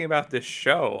talking about this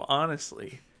show?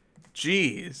 Honestly,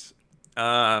 jeez.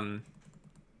 Oh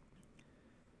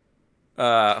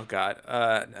God.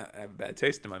 I have a bad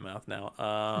taste in my mouth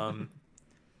now.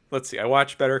 Let's see. I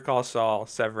watched Better Call Saul,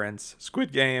 Severance,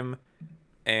 Squid Game,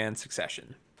 and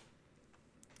Succession.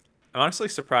 I'm honestly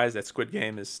surprised that Squid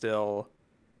Game is still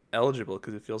eligible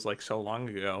because it feels like so long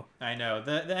ago. I know.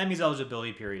 The Emmys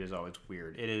eligibility period is always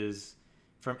weird. It is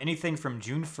from anything from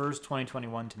June 1st,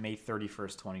 2021 to May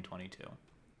 31st, 2022.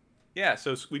 Yeah,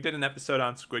 so we did an episode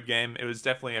on Squid Game. It was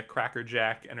definitely a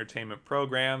crackerjack entertainment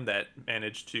program that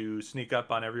managed to sneak up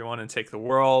on everyone and take the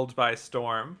world by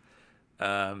storm.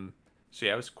 So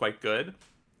yeah, it was quite good.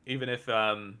 Even if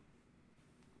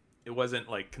it wasn't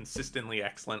like consistently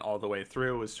excellent all the way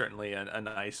through, it was certainly a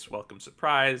nice welcome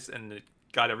surprise, and it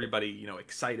got everybody,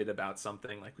 excited about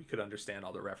something. Like we could understand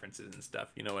all the references and stuff.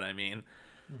 You know what I mean?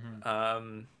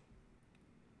 Mm-hmm.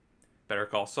 Better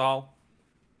Call Saul.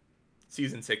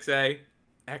 Season 6A,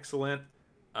 excellent.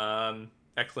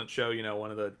 Excellent show,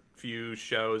 one of the few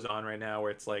shows on right now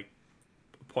where it's like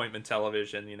appointment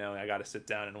television, I got to sit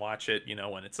down and watch it,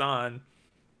 when it's on.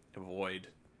 Avoid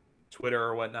Twitter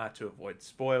or whatnot to avoid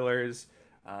spoilers,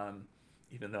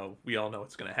 even though we all know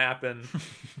what's going to happen,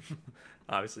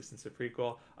 obviously, since it's a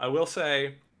prequel. I will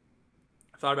say,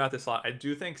 I thought about this a lot. I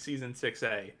do think Season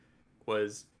 6A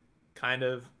was kind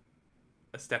of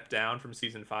a step down from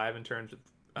Season 5 in terms of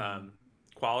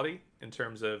quality. In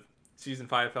terms of Season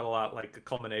 5 felt a lot like a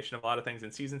culmination of a lot of things,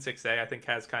 and Season 6A I think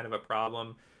has kind of a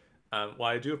problem. While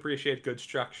I do appreciate good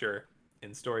structure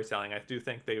in storytelling, I do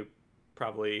think they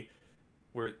probably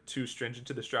were too stringent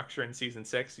to the structure in Season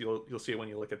 6. You'll see it when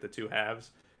you look at the two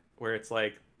halves, where it's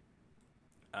like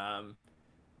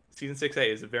Season 6A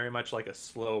is very much like a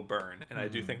slow burn, and I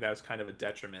do think that was kind of a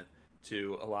detriment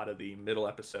to a lot of the middle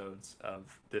episodes of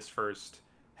this first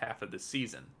half of the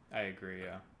season. I agree,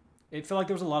 yeah. It felt like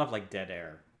there was a lot of like dead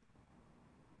air.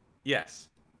 Yes.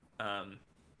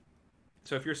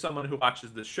 So if you're someone who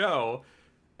watches the show,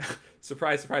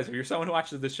 surprise, surprise, if you're someone who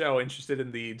watches the show interested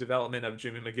in the development of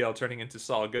Jimmy McGill turning into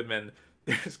Saul Goodman,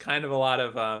 there's kind of a lot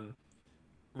of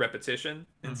repetition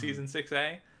in Season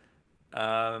 6A.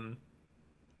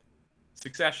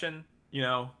 Succession,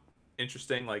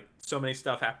 interesting. Like so much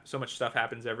stuff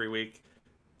happens every week.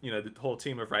 The whole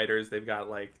team of writers, they've got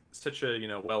like such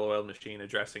a well-oiled machine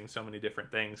addressing so many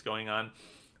different things going on.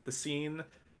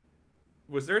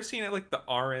 Was there a scene at like the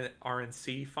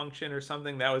RNC function or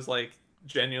something that was like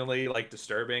genuinely like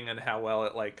disturbing, and how well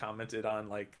it like commented on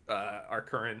like our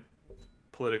current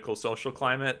political social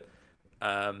climate?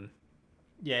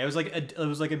 Yeah, it was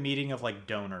like a meeting of like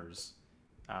donors,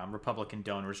 Republican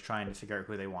donors trying to figure out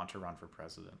who they want to run for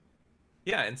president.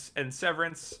 Yeah, and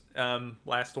Severance,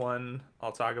 last one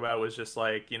I'll talk about was just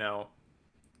like,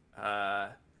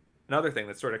 another thing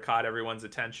that sort of caught everyone's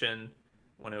attention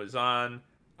when it was on.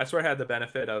 I sort of had the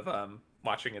benefit of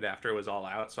watching it after it was all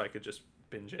out, so I could just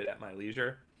binge it at my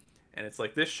leisure. And it's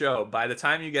like this show, by the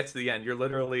time you get to the end, you're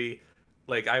literally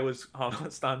like, I was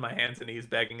almost on my hands and knees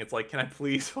begging. It's like, can I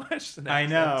please watch the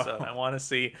next episode? I want to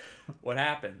see what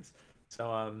happens.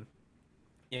 So,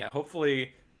 yeah,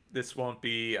 hopefully this won't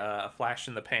be a flash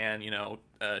in the pan,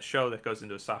 a show that goes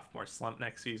into a sophomore slump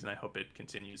next season. I hope it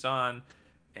continues on.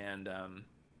 And,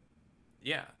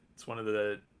 yeah, it's one of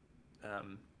the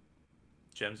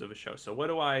gems of a show. So what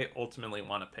do I ultimately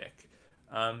want to pick?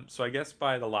 So I guess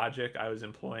by the logic I was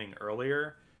employing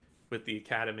earlier with the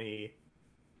Academy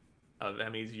of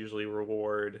Emmys usually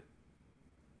reward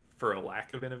for a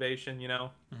lack of innovation, you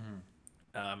know.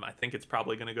 I think it's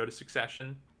probably going to go to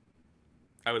Succession.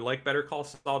 I would like Better Call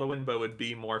Saul to win, but it would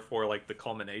be more for like the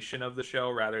culmination of the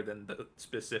show rather than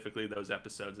specifically those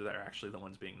episodes that are actually the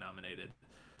ones being nominated.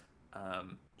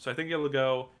 So I think it'll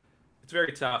go. It's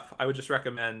very tough. I would just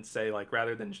recommend, say, like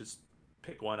rather than just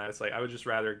pick one, I would just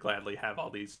rather gladly have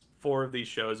all these 4 of these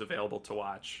shows available to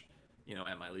watch, you know,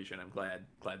 at my leisure. And I'm glad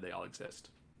they all exist.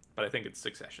 But I think it's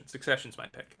Succession. Succession's my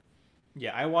pick.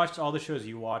 Yeah, I watched all the shows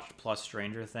you watched plus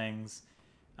Stranger Things.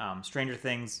 Stranger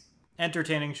Things,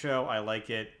 entertaining show. I like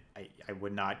it. I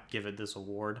would not give it this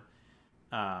award.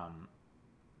 And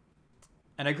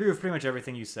I agree with pretty much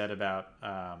everything you said about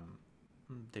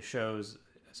the shows,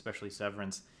 especially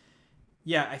Severance.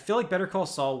 Yeah, I feel like Better Call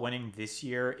Saul winning this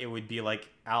year, it would be like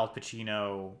Al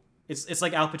Pacino. It's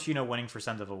like Al Pacino winning for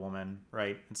Scent of a Woman,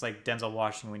 right? It's like Denzel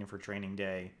Washington winning for Training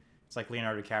Day. It's like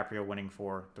Leonardo DiCaprio winning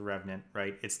for The Revenant,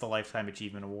 right? It's the Lifetime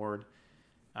Achievement Award.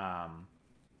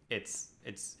 It's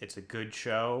a good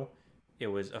show. It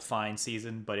was a fine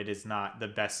season, but it is not the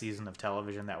best season of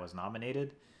television that was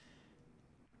nominated.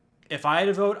 If I had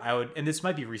to vote, I would, and this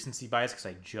might be recency bias because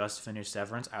I just finished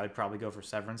Severance, I would probably go for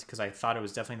Severance because I thought it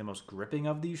was definitely the most gripping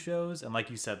of these shows. And like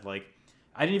you said, like,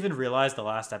 I didn't even realize the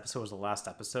last episode was the last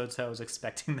episode, so I was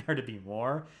expecting there to be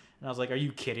more. And I was like, are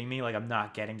you kidding me? Like, I'm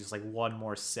not getting just like one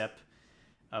more sip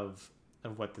of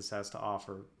what this has to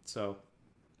offer. So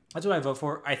that's what I vote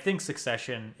for. I think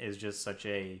Succession is just such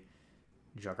a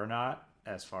juggernaut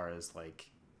as far as like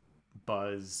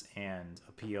buzz and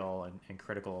appeal and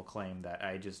critical acclaim that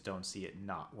I just don't see it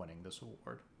not winning this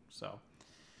award. So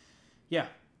yeah.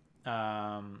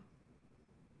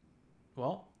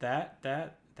 Well,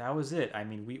 that was it. I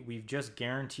mean, we've just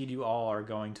guaranteed you all are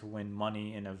going to win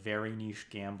money in a very niche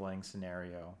gambling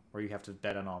scenario where you have to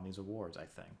bet on all these awards, I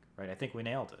think. Right? I think we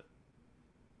nailed it.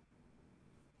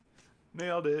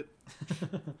 Nailed it.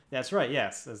 That's right,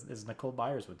 yes. As Nicole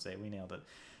Byers would say, we nailed it.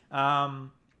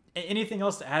 Anything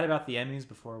else to add about the Emmys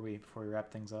before we wrap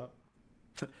things up?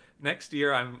 Next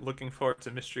year, I'm looking forward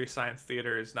to Mystery Science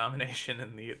Theater's nomination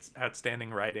in the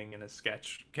Outstanding Writing in a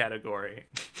Sketch category.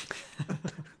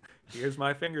 Here's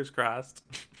my fingers crossed.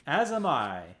 As am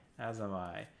I.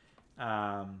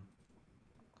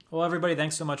 Well, everybody,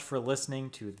 thanks so much for listening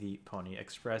to the Pony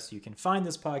Express. You can find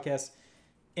this podcast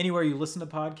anywhere you listen to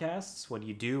podcasts. What do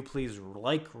you do? Please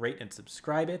like, rate, and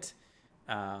subscribe it.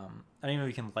 I don't even know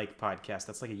if you can like podcasts.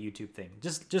 That's like a YouTube thing.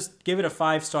 Just give it a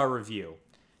 5-star review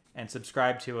and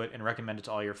subscribe to it and recommend it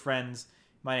to all your friends.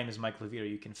 My name is Mike Levito.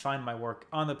 You can find my work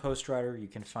on The Postwriter. You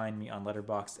can find me on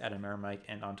Letterboxd at Amerimike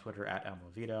and on Twitter at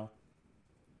Levito.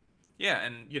 Yeah,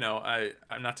 and you know,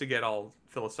 I'm not to get all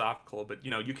philosophical, but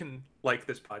you know, you can like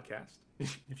this podcast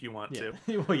if you want to.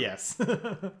 Well, yes.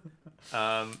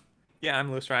 Yeah,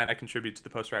 I'm Lewis Ryan. I contribute to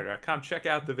thepostwriter.com. Check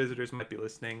out The Visitors Might Be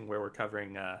Listening, where we're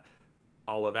covering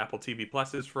all of Apple TV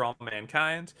Plus's For All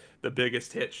Mankind, the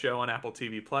biggest hit show on Apple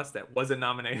TV Plus that wasn't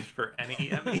nominated for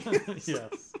any Emmy.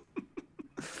 Yes.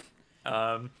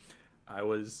 I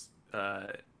was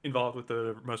involved with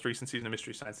the most recent season of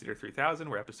Mystery Science Theater 3000,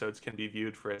 where episodes can be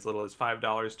viewed for as little as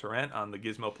 $5 to rent on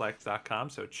thegizmoplex.com,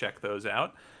 so check those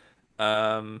out.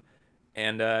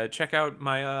 And check out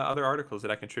my other articles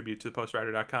that I contribute to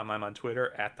thepostwriter.com. I'm on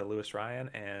Twitter at the Lewis Ryan,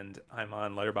 and I'm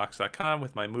on Letterboxd.com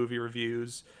with my movie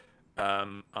reviews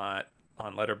on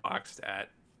Letterboxd at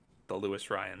the Lewis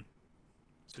Ryan.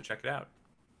 So check it out.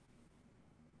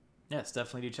 Yes,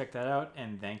 definitely do check that out.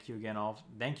 And thank you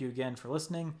again for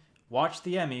listening. Watch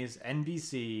the Emmys,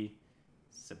 NBC,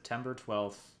 September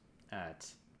 12th at,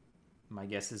 my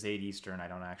guess is 8 Eastern. I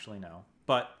don't actually know.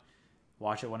 But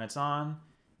watch it when it's on.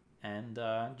 And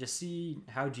just see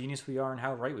how genius we are and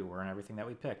how right we were in everything that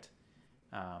we picked.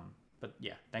 But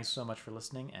yeah, thanks so much for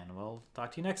listening, and we'll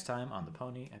talk to you next time on the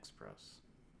Pony Express.